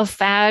become a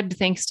fad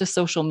thanks to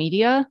social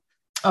media.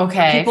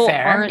 Okay. People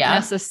Fair. aren't Yeah.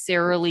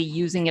 necessarily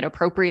using it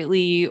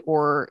appropriately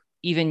or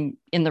even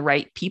in the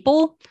right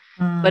people,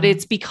 but Mm,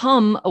 it's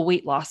become a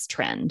weight loss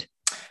trend.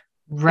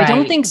 I don't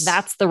right. think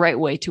that's the right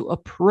way to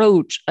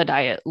approach a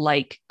diet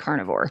like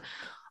carnivore.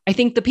 I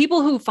think the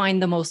people who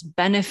find the most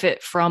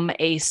benefit from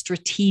a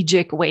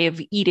strategic way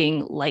of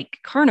eating like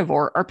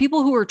carnivore are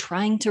people who are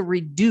trying to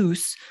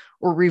reduce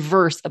or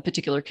reverse a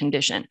particular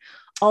condition.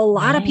 A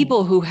lot of Right.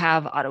 people who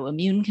have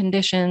autoimmune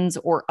conditions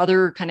or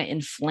other kind of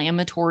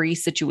inflammatory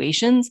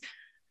situations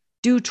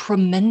do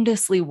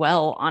tremendously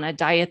well on a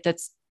diet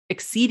that's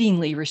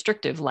exceedingly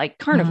restrictive, like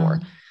carnivore.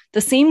 Mm,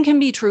 The same can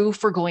be true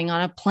for going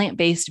on a plant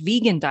based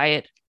vegan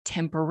diet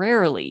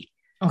temporarily.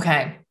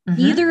 okay.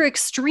 Either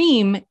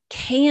extreme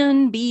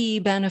can be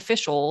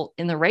beneficial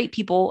in the right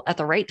people at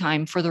the right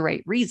time for the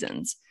right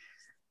reasons.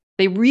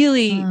 They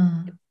really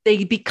Mm,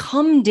 they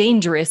become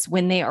dangerous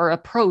when they are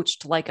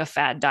approached like a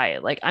fad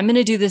diet. Like, I'm going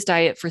to do this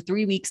diet for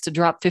 3 weeks to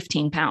drop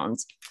 15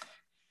 pounds.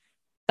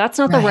 That's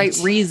not the right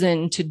right.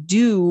 reason to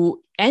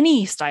do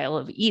any style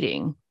of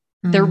eating.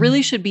 There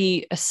really Mm, should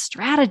be a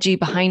strategy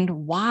behind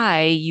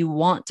why you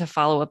want to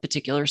follow a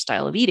particular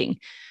style of eating.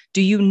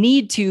 Do you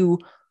need to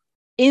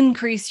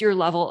increase your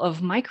level of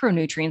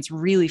micronutrients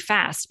really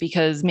fast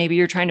because maybe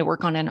you're trying to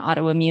work on an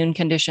autoimmune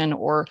condition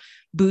or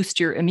boost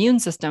your immune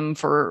system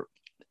for,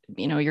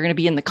 you're going to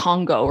be in the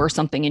Congo or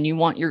something and you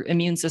want your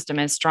immune system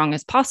as strong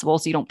as possible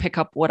so you don't pick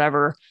up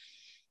whatever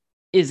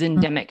is mm,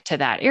 endemic to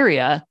that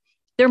area.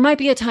 There might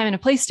be a time and a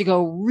place to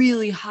go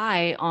really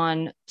high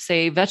on,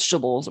 say,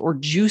 vegetables or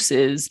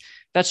juices,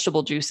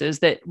 vegetable juices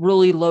that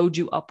really load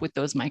you up with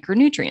those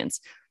micronutrients.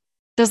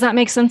 Does that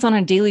make sense on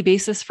a daily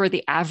basis for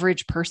the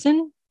average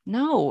person?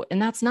 No.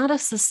 And that's not a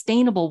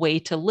sustainable way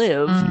to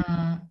live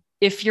mm.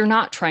 if you're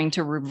not trying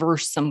to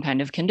reverse some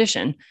kind of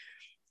condition.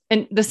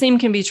 And the same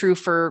can be true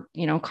for,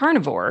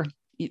 carnivore.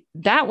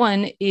 That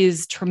one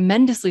is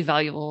tremendously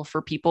valuable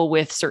for people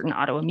with certain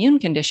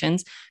autoimmune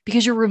conditions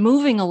because you're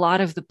removing a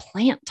lot of the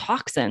plant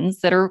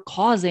toxins that are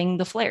causing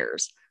the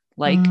flares,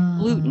 like Mm.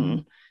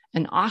 gluten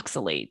and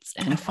oxalates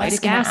I and was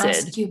phytic going to acid.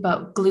 ask you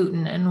about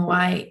gluten and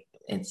why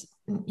it's,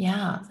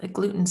 yeah, the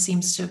gluten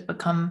seems to have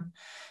become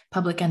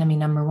public enemy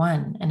number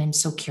one. And I'm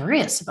so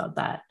curious about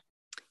that.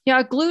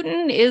 Yeah,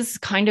 gluten is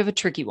kind of a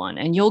tricky one,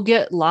 and you'll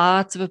get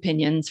lots of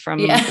opinions from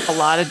Yeah, a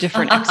lot of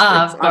different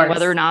experts of on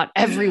whether course. or not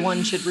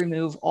everyone should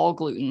remove all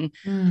gluten.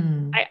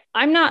 Mm.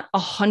 I'm not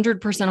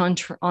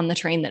 100% on the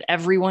train that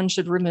everyone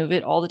should remove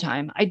it all the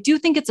time. I do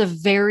think it's a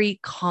very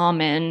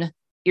common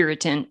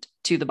irritant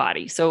to the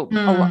body. So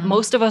Mm.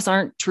 most of us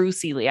aren't true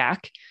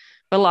celiac,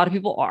 but a lot of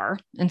people are.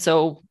 And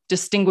so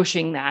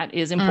distinguishing that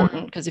is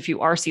important Mm. because if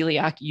you are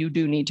celiac, you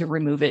do need to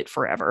remove it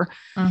forever.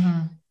 Mm-hmm.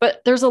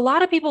 But there's a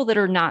lot of people that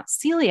are not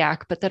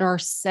celiac, but that are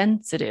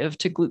sensitive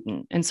to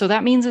gluten. And so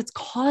that means it's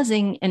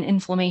causing an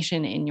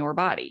inflammation in your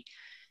body.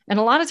 And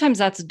a lot of times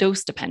that's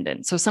dose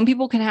dependent. So some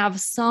people can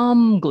have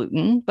some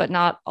gluten, but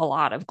not a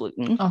lot of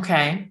gluten.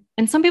 Okay.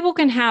 And some people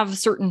can have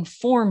certain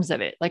forms of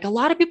it. Like, a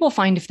lot of people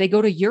find if they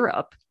go to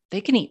Europe,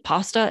 they can eat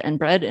pasta and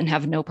bread and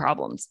have no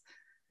problems.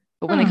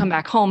 But when they come Hmm.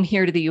 back home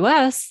here to the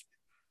US,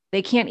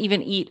 they can't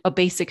even eat a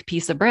basic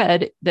piece of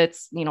bread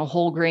that's,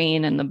 whole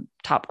grain and the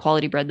top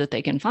quality bread that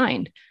they can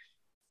find.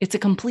 It's a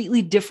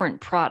completely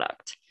different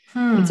product.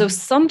 And so Hmm.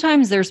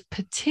 sometimes there's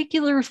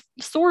particular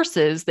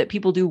sources that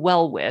people do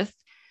well with.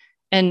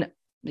 And,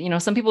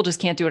 some people just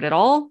can't do it at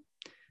all.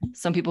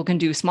 Some people can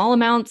do small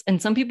amounts,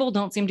 and some people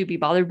don't seem to be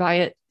bothered by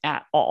it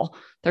at all.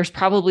 There's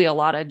probably a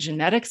lot of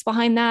genetics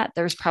behind that.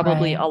 There's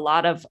probably a Right.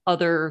 lot of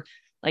other,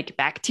 like,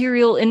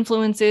 bacterial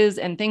influences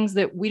and things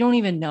that we don't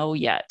even know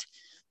yet.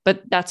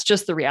 But that's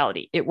just the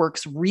reality. It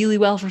works really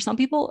well for some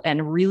people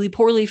and really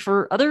poorly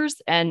for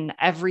others, and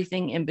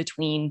everything in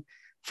between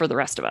for the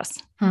rest of us.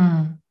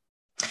 Hmm.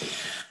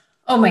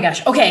 Oh my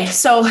gosh. Okay.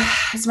 So,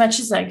 as much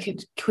as I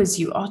could quiz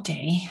you all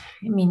day,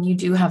 I mean, you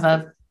do have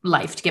a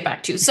life to get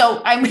back to.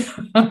 So,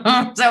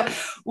 so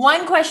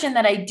one question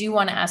that I do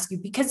want to ask you,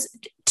 because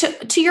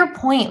to your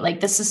point, like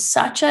this is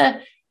such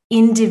a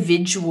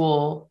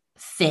individual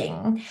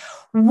thing.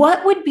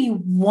 What would be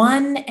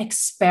one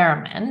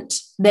experiment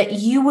that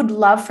you would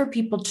love for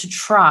people to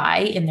try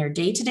in their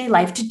day-to-day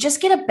life to just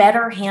get a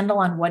better handle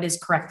on what is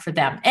correct for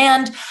them?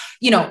 And,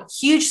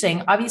 huge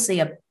thing, obviously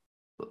a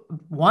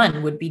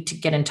one would be to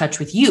get in touch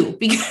with you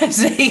because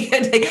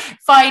they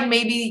find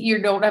maybe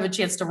you don't have a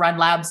chance to run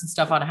labs and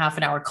stuff on a half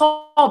an hour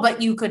call,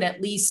 but you could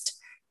at least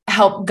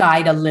help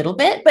guide a little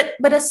bit.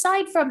 But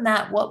aside from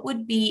that, what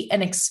would be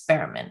an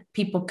experiment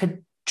people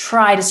could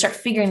try to start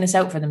figuring this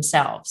out for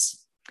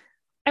themselves?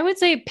 I would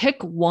say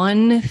pick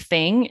one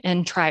thing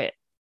and try it.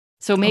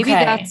 So maybe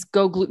Okay. that's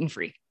go gluten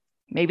free.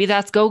 Maybe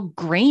that's go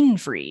grain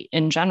free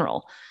in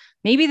general.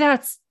 Maybe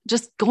that's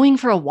just going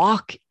for a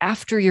walk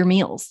after your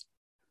meals.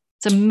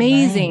 It's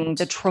amazing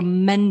the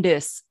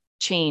tremendous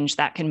change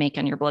that can make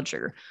on your blood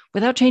sugar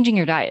without changing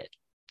your diet.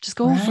 Just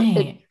go for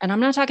it. And I'm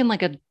not talking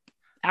like an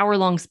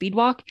hour-long speed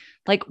walk,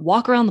 like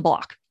walk around the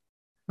block.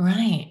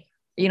 Right.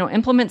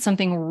 Implement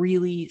something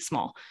really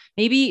small.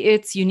 Maybe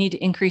it's you need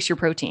to increase your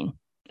protein,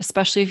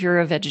 especially if you're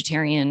a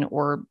vegetarian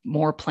or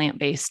more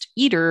plant-based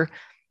eater.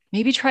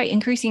 Maybe try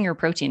increasing your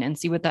protein and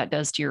see what that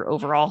does to your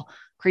overall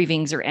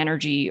cravings or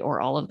energy or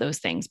all of those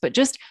things. But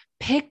just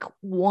pick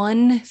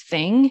one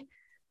thing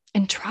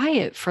and try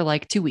it for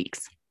like 2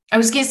 weeks. I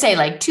was going to say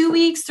like 2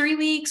 weeks, 3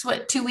 weeks,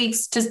 2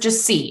 weeks to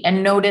just see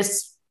and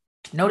notice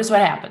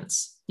what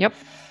happens. Yep.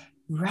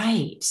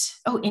 Right.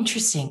 Oh,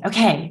 interesting.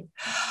 Okay.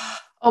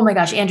 Oh my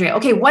gosh, Andrea.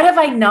 Okay. What have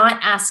I not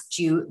asked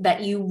you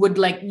that you would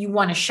you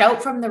want to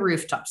shout from the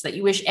rooftops that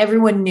you wish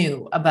everyone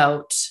knew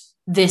about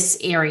this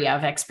area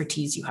of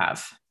expertise you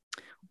have?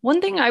 One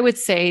thing I would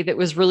say that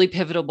was really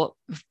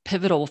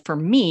pivotal for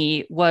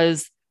me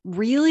was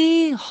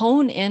really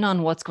hone in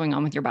on what's going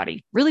on with your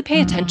body. Really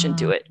pay attention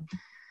to it.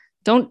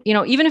 Don't,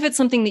 even if it's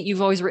something that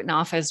you've always written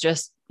off as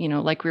just,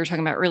 like we were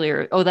talking about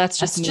earlier, oh, that's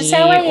just me, just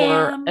how I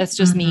or am. that's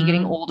just me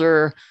getting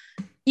older.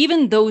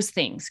 Even those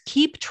things,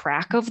 keep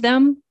track of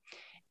them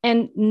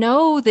and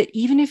know that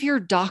even if your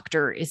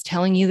doctor is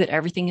telling you that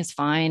everything is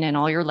fine and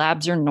all your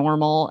labs are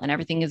normal and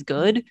everything is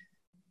good,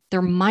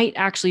 there might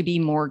actually be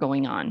more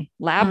going on.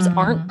 Labs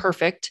aren't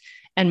perfect.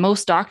 And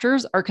most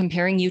doctors are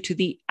comparing you to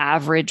the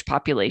average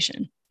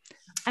population.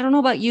 I don't know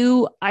about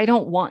you. I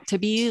don't want to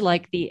be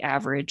like the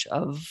average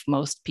of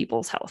most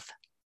people's health.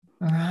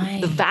 Right.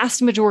 The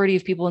vast majority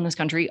of people in this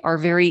country are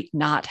very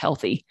not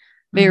healthy,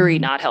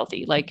 not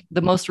healthy. Like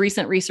the most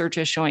recent research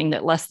is showing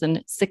that less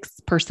than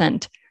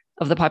 6%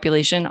 of the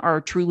population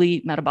are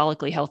truly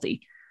metabolically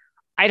healthy.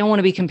 I don't want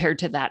to be compared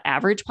to that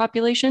average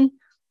population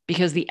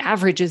because the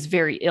average is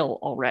very ill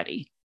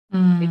already.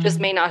 It just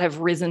may not have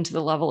risen to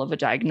the level of a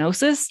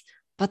diagnosis,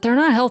 but they're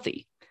not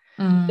healthy.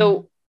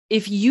 So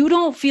if you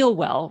don't feel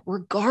well,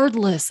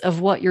 regardless of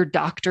what your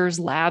doctor's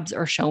labs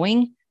are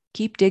showing,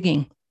 keep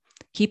digging,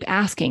 keep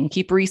asking,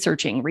 keep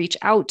researching, reach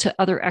out to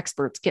other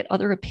experts, get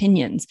other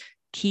opinions,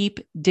 keep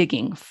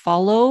digging,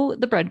 follow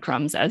the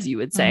breadcrumbs, as you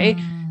would say,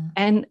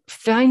 and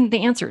find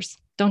the answers.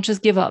 Don't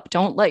just give up.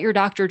 Don't let your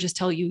doctor just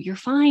tell you, you're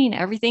fine.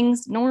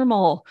 Everything's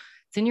normal.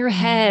 It's in your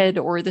head,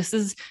 or this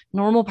is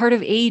normal part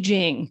of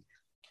aging.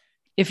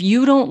 If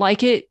you don't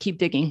like it, keep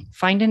digging,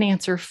 find an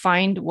answer,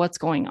 find what's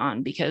going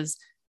on, because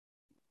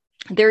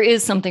there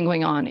is something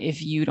going on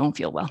if you don't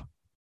feel well.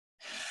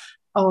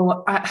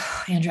 Oh,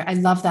 Andrea, I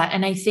love that.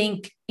 And I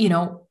think,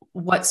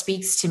 what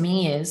speaks to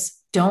me is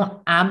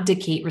don't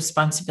abdicate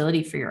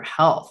responsibility for your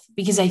health,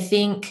 because I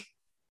think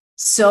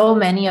so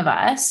many of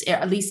us,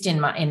 at least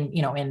in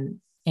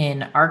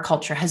our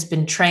culture, has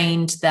been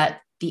trained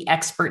that the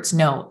experts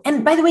know.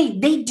 And by the way,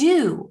 they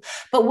do,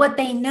 but what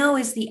they know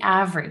is the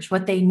average.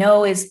 What they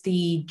know is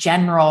the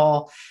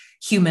general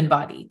human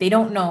body. They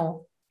don't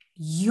know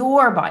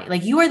your body.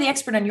 Like, you are the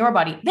expert on your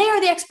body. They are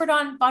the expert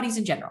on bodies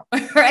in general,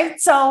 right?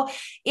 So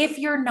if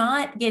you're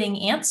not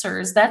getting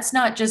answers, that's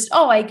not just,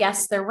 oh, I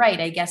guess they're right.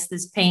 I guess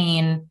this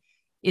pain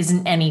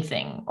isn't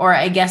anything. Or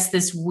I guess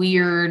this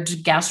weird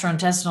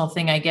gastrointestinal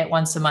thing I get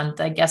once a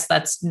month, I guess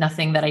that's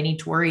nothing that I need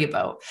to worry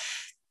about.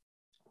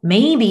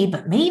 Maybe,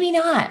 but maybe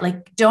not.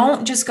 Like,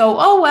 don't just go,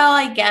 oh, well,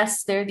 I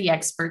guess they're the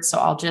experts, so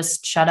I'll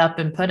just shut up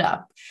and put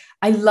up.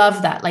 I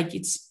love that. Like,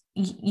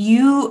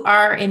 you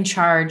are in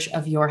charge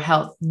of your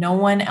health. No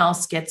one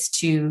else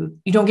you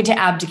don't get to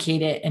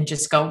abdicate it and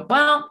just go,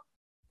 well,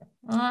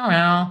 I don't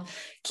know,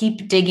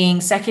 keep digging,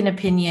 second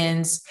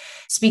opinions,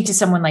 speak to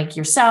someone like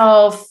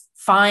yourself,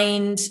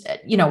 find,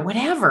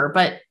 whatever.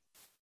 But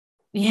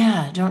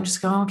yeah, don't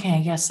just go, okay,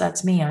 I guess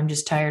that's me. I'm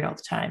just tired all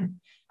the time.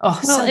 Oh,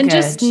 well, so and good.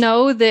 Just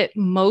know that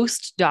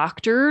most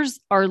doctors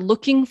are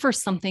looking for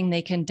something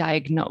they can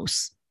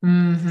diagnose.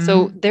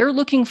 So they're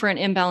looking for an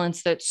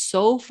imbalance that's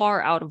so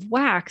far out of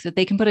whack that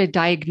they can put a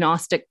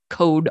diagnostic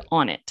code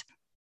on it.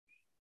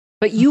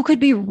 But you could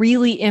be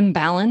really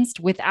imbalanced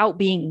without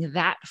being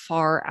that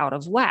far out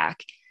of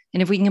whack.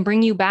 And if we can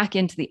bring you back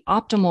into the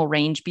optimal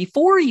range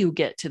before you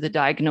get to the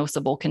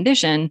diagnosable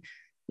condition,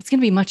 it's going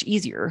to be much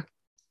easier.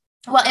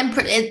 Well,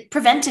 and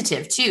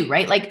preventative too,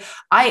 right? Like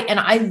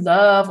I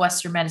love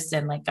Western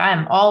medicine. Like,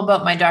 I'm all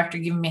about my doctor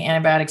giving me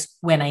antibiotics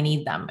when I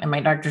need them. And my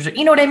doctors are,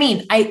 you know what I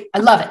mean? I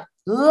love it.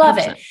 Love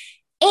 100%. It.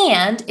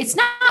 And it's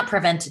not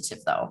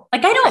preventative though.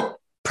 Like, I don't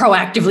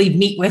proactively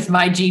meet with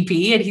my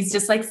GP and he's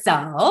just like,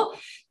 so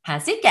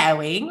how's it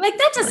going? Like,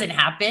 that doesn't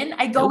happen.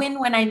 I go in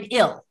when I'm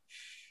ill,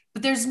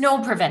 but there's no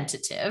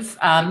preventative.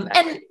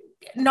 And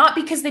not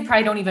because they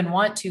probably don't even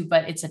want to,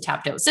 but it's a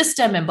tapped out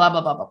system and blah,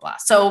 blah, blah, blah, blah.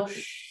 So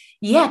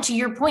yeah, to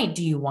your point,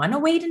 do you want to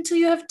wait until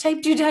you have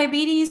type 2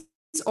 diabetes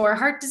or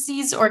heart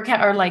disease or do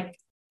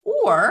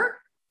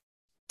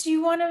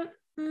you want to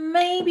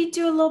maybe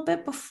do a little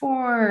bit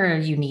before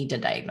you need a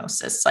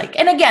diagnosis. Like,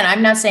 and again,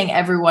 I'm not saying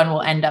everyone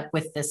will end up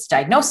with this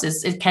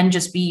diagnosis. It can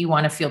just be you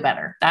want to feel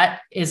better.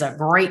 That is a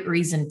great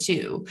reason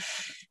too.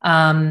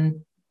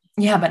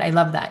 Yeah, but I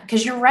love that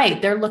because you're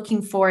right. They're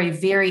looking for a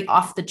very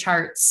off the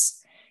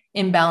charts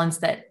imbalance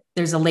that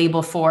there's a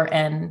label for,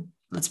 and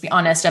let's be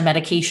honest, a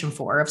medication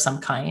for of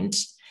some kind.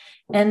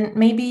 And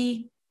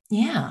maybe,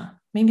 yeah,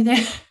 maybe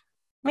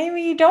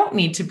maybe you don't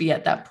need to be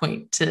at that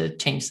point to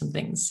change some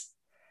things.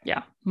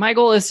 Yeah. My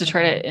goal is to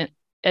try to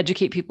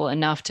educate people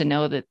enough to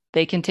know that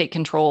they can take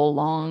control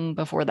long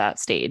before that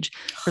stage.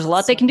 There's a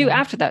lot they can do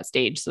after that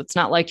stage. So it's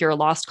not like you're a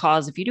lost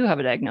cause if you do have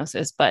a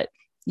diagnosis, but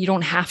you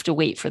don't have to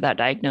wait for that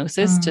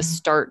diagnosis to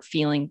start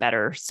feeling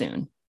better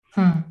soon.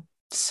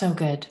 So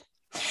good.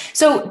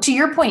 So to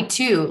your point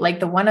too,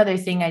 like the one other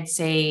thing I'd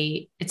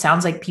say, it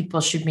sounds like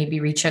people should maybe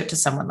reach out to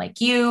someone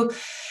like you,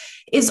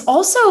 is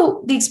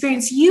also the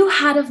experience you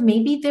had of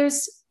maybe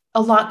there's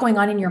a lot going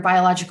on in your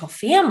biological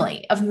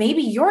family of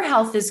maybe your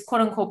health is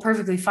quote unquote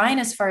perfectly fine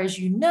as far as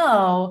you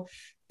know,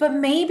 but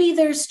maybe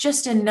there's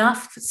just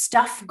enough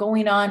stuff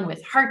going on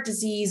with heart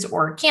disease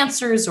or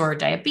cancers or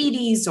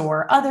diabetes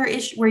or other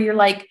issues where you're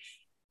like,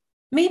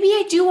 maybe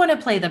I do want to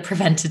play the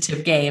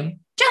preventative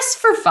game just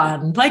for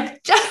fun.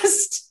 Like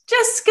just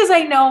because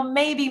I know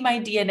maybe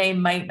my DNA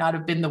might not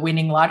have been the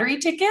winning lottery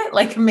ticket.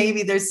 Like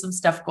maybe there's some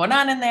stuff going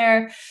on in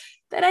there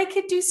that I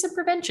could do some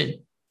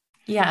prevention.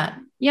 Yeah.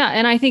 Yeah.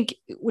 And I think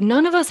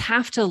none of us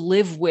have to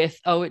live with,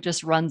 oh, it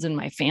just runs in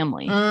my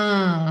family.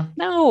 No.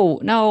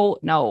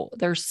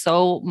 There's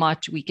so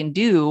much we can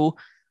do,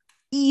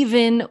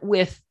 even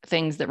with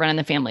things that run in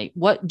the family.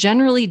 What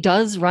generally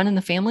does run in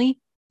the family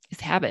is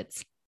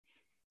habits.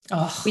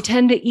 Oh, we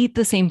tend to eat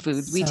the same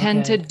foods. We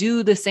tend to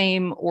do the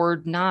same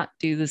or not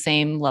do the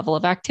same level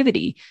of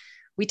activity.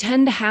 We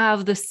tend to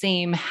have the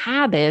same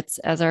habits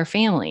as our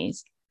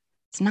families.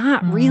 It's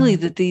not really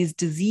that these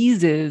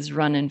diseases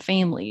run in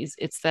families.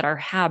 It's that our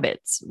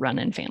habits run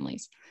in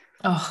families.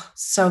 Oh,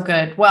 so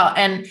good. Well,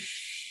 and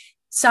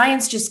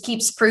science just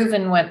keeps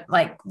proving what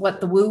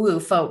the woo-woo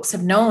folks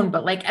have known,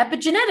 but like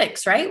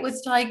epigenetics, right?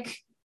 With like,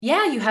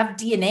 yeah, you have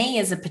DNA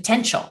as a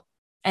potential.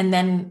 And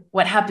then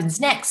what happens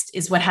next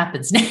is what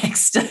happens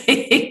next,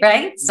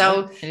 right?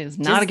 So it is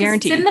not a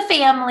guarantee. It's in the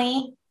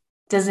family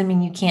doesn't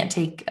mean you can't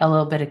take a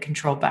little bit of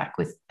control back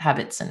with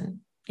habits.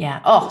 And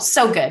yeah. Oh,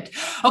 so good.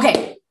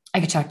 Okay. I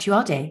could talk to you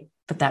all day,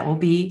 but that will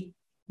be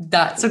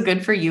not so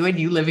good for you and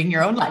you living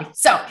your own life.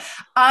 So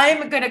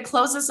I'm going to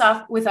close this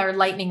off with our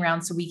lightning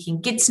round so we can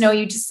get to know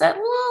you just a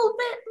little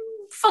bit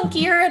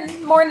funkier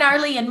and more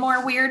gnarly and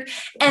more weird.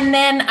 And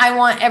then I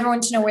want everyone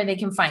to know where they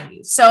can find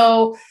you.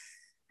 So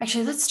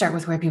actually, let's start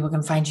with where people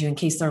can find you in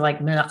case they're like,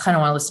 I kind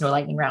of want to listen to a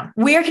lightning round.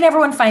 Where can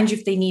everyone find you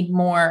if they need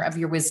more of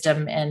your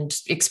wisdom and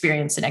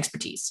experience and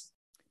expertise?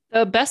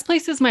 The best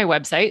place is my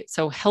website.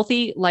 So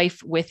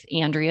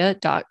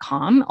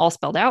healthylifewithandrea.com, all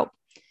spelled out.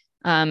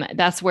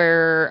 That's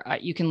where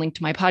you can link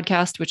to my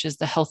podcast, which is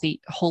the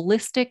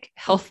Holistic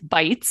Health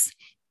Bites,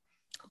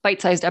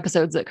 bite-sized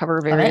episodes that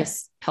cover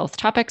various health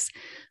topics.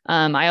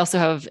 I also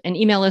have an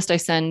email list. I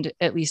send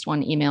at least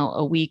one email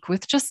a week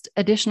with just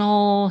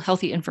additional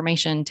healthy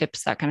information,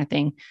 tips, that kind of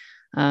thing,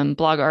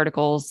 blog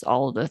articles,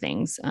 all of the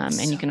things.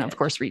 And you can, of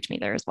course, reach me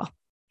there as well.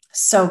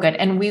 So good.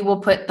 And we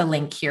will put the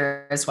link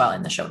here as well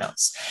in the show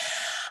notes.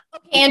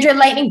 Okay, Andrea,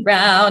 lightning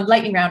round.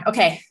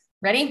 Okay,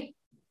 ready?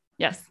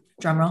 Yes.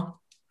 Drum roll.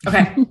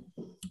 Okay.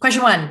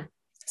 Question 1,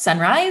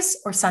 sunrise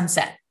or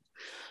sunset?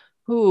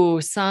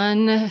 Ooh,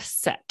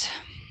 sunset.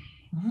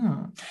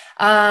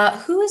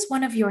 Who is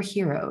one of your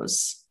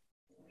heroes?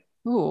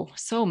 Ooh,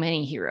 so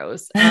many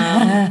heroes.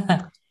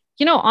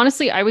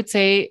 Honestly, I would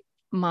say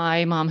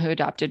my mom who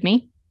adopted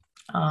me.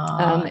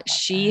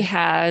 She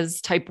has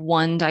type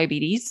 1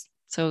 diabetes.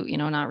 So,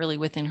 not really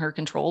within her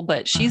control,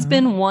 but she's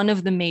been one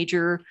of the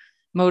major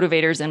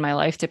motivators in my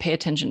life to pay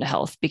attention to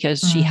health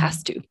because she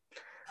has to.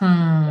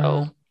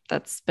 So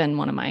that's been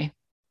one of my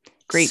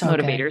great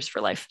motivators for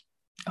life.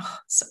 Oh,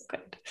 so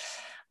good.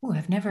 Oh,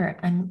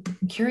 I'm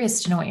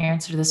curious to know what your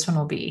answer to this one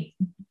will be.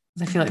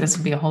 I feel like this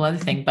would be a whole other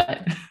thing,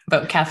 but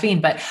about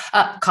caffeine, but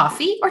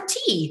coffee or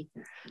tea?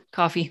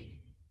 Coffee.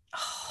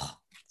 Oh,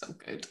 so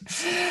good.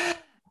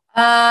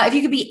 If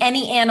you could be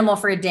any animal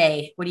for a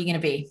day, what are you going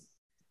to be?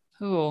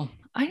 Oh,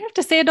 I have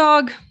to say a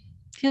dog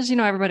because,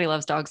 everybody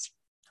loves dogs.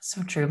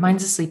 So true.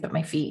 Mine's asleep at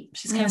my feet.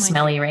 She's kind of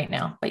smelly right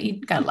now, but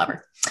you gotta love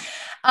her.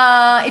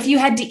 If you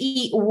had to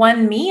eat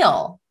one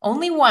meal,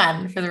 only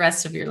one for the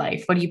rest of your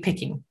life, what are you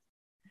picking?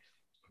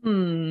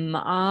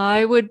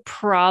 I would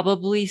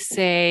probably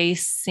say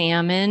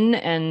salmon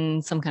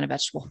and some kind of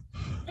vegetable.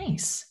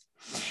 Nice.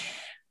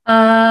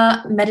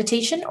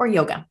 Meditation or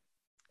yoga?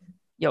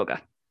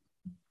 Yoga.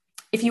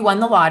 If you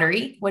won the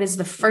lottery, what is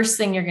the first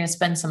thing you're going to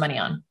spend some money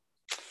on?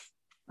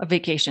 A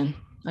vacation,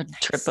 a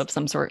trip of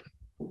some sort.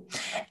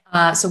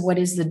 So what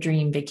is the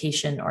dream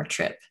vacation or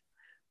trip?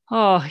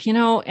 Oh,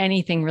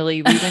 anything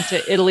really. We went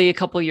to Italy a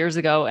couple of years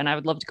ago and I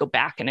would love to go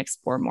back and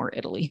explore more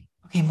Italy.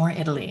 Okay. More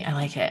Italy. I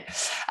like it.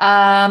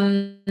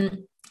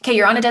 Okay,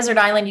 you're on a desert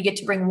island. You get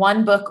to bring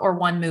one book or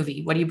one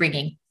movie. What are you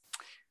bringing?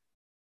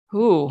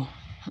 Ooh.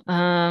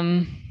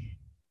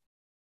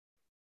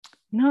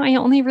 No, I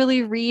only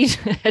really read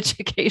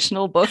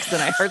educational books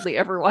and I hardly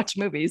ever watch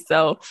movies.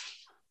 So,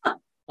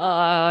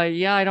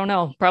 yeah, I don't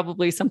know.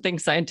 Probably something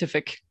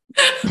scientific.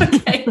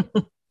 Okay.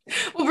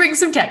 We'll bring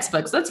some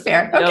textbooks. That's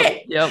fair.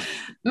 Okay. Yep.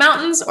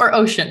 Mountains or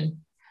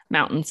ocean?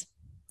 Mountains.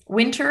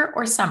 Winter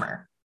or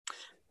summer?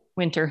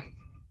 Winter.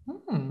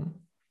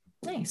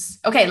 Nice.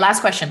 Okay,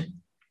 last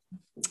question.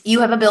 You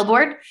have a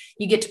billboard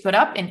you get to put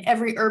up in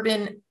every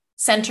urban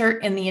center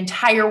in the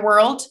entire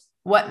world.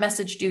 What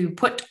message do you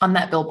put on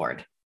that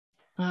billboard?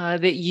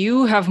 That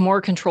you have more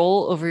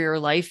control over your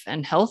life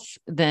and health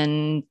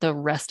than the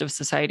rest of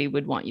society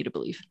would want you to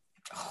believe.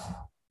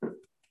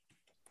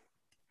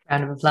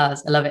 Round of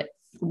applause. I love it.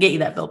 We'll get you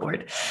that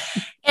billboard.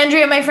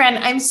 Andrea, my friend,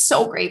 I'm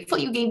so grateful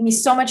you gave me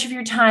so much of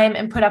your time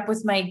and put up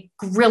with my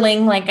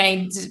grilling. Like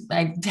I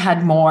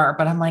had more,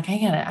 but I'm like,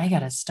 I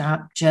gotta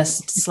stop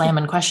just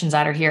slamming questions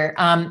at her here.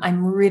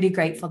 I'm really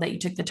grateful that you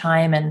took the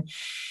time and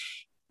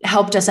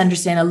helped us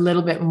understand a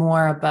little bit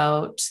more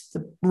about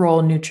the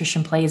role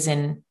nutrition plays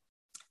in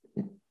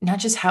not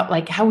just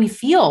how we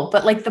feel,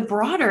 but like the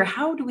broader,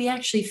 how do we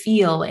actually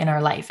feel in our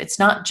life? It's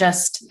not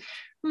just,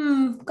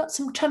 got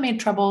some tummy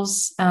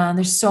troubles.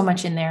 There's so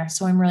much in there.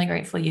 So I'm really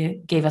grateful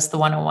you gave us the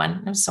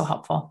 101. It was so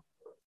helpful.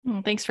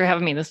 Thanks for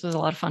having me. This was a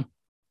lot of fun.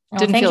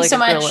 Didn't feel like a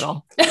grill at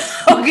all.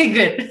 Okay,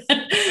 good.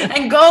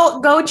 And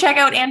go check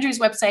out Andrew's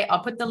website.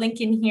 I'll put the link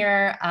in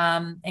here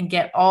and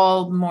get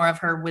all more of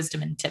her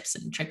wisdom and tips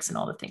and tricks and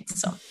all the things.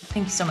 So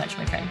thank you so much,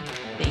 my friend.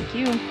 Thank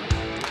you.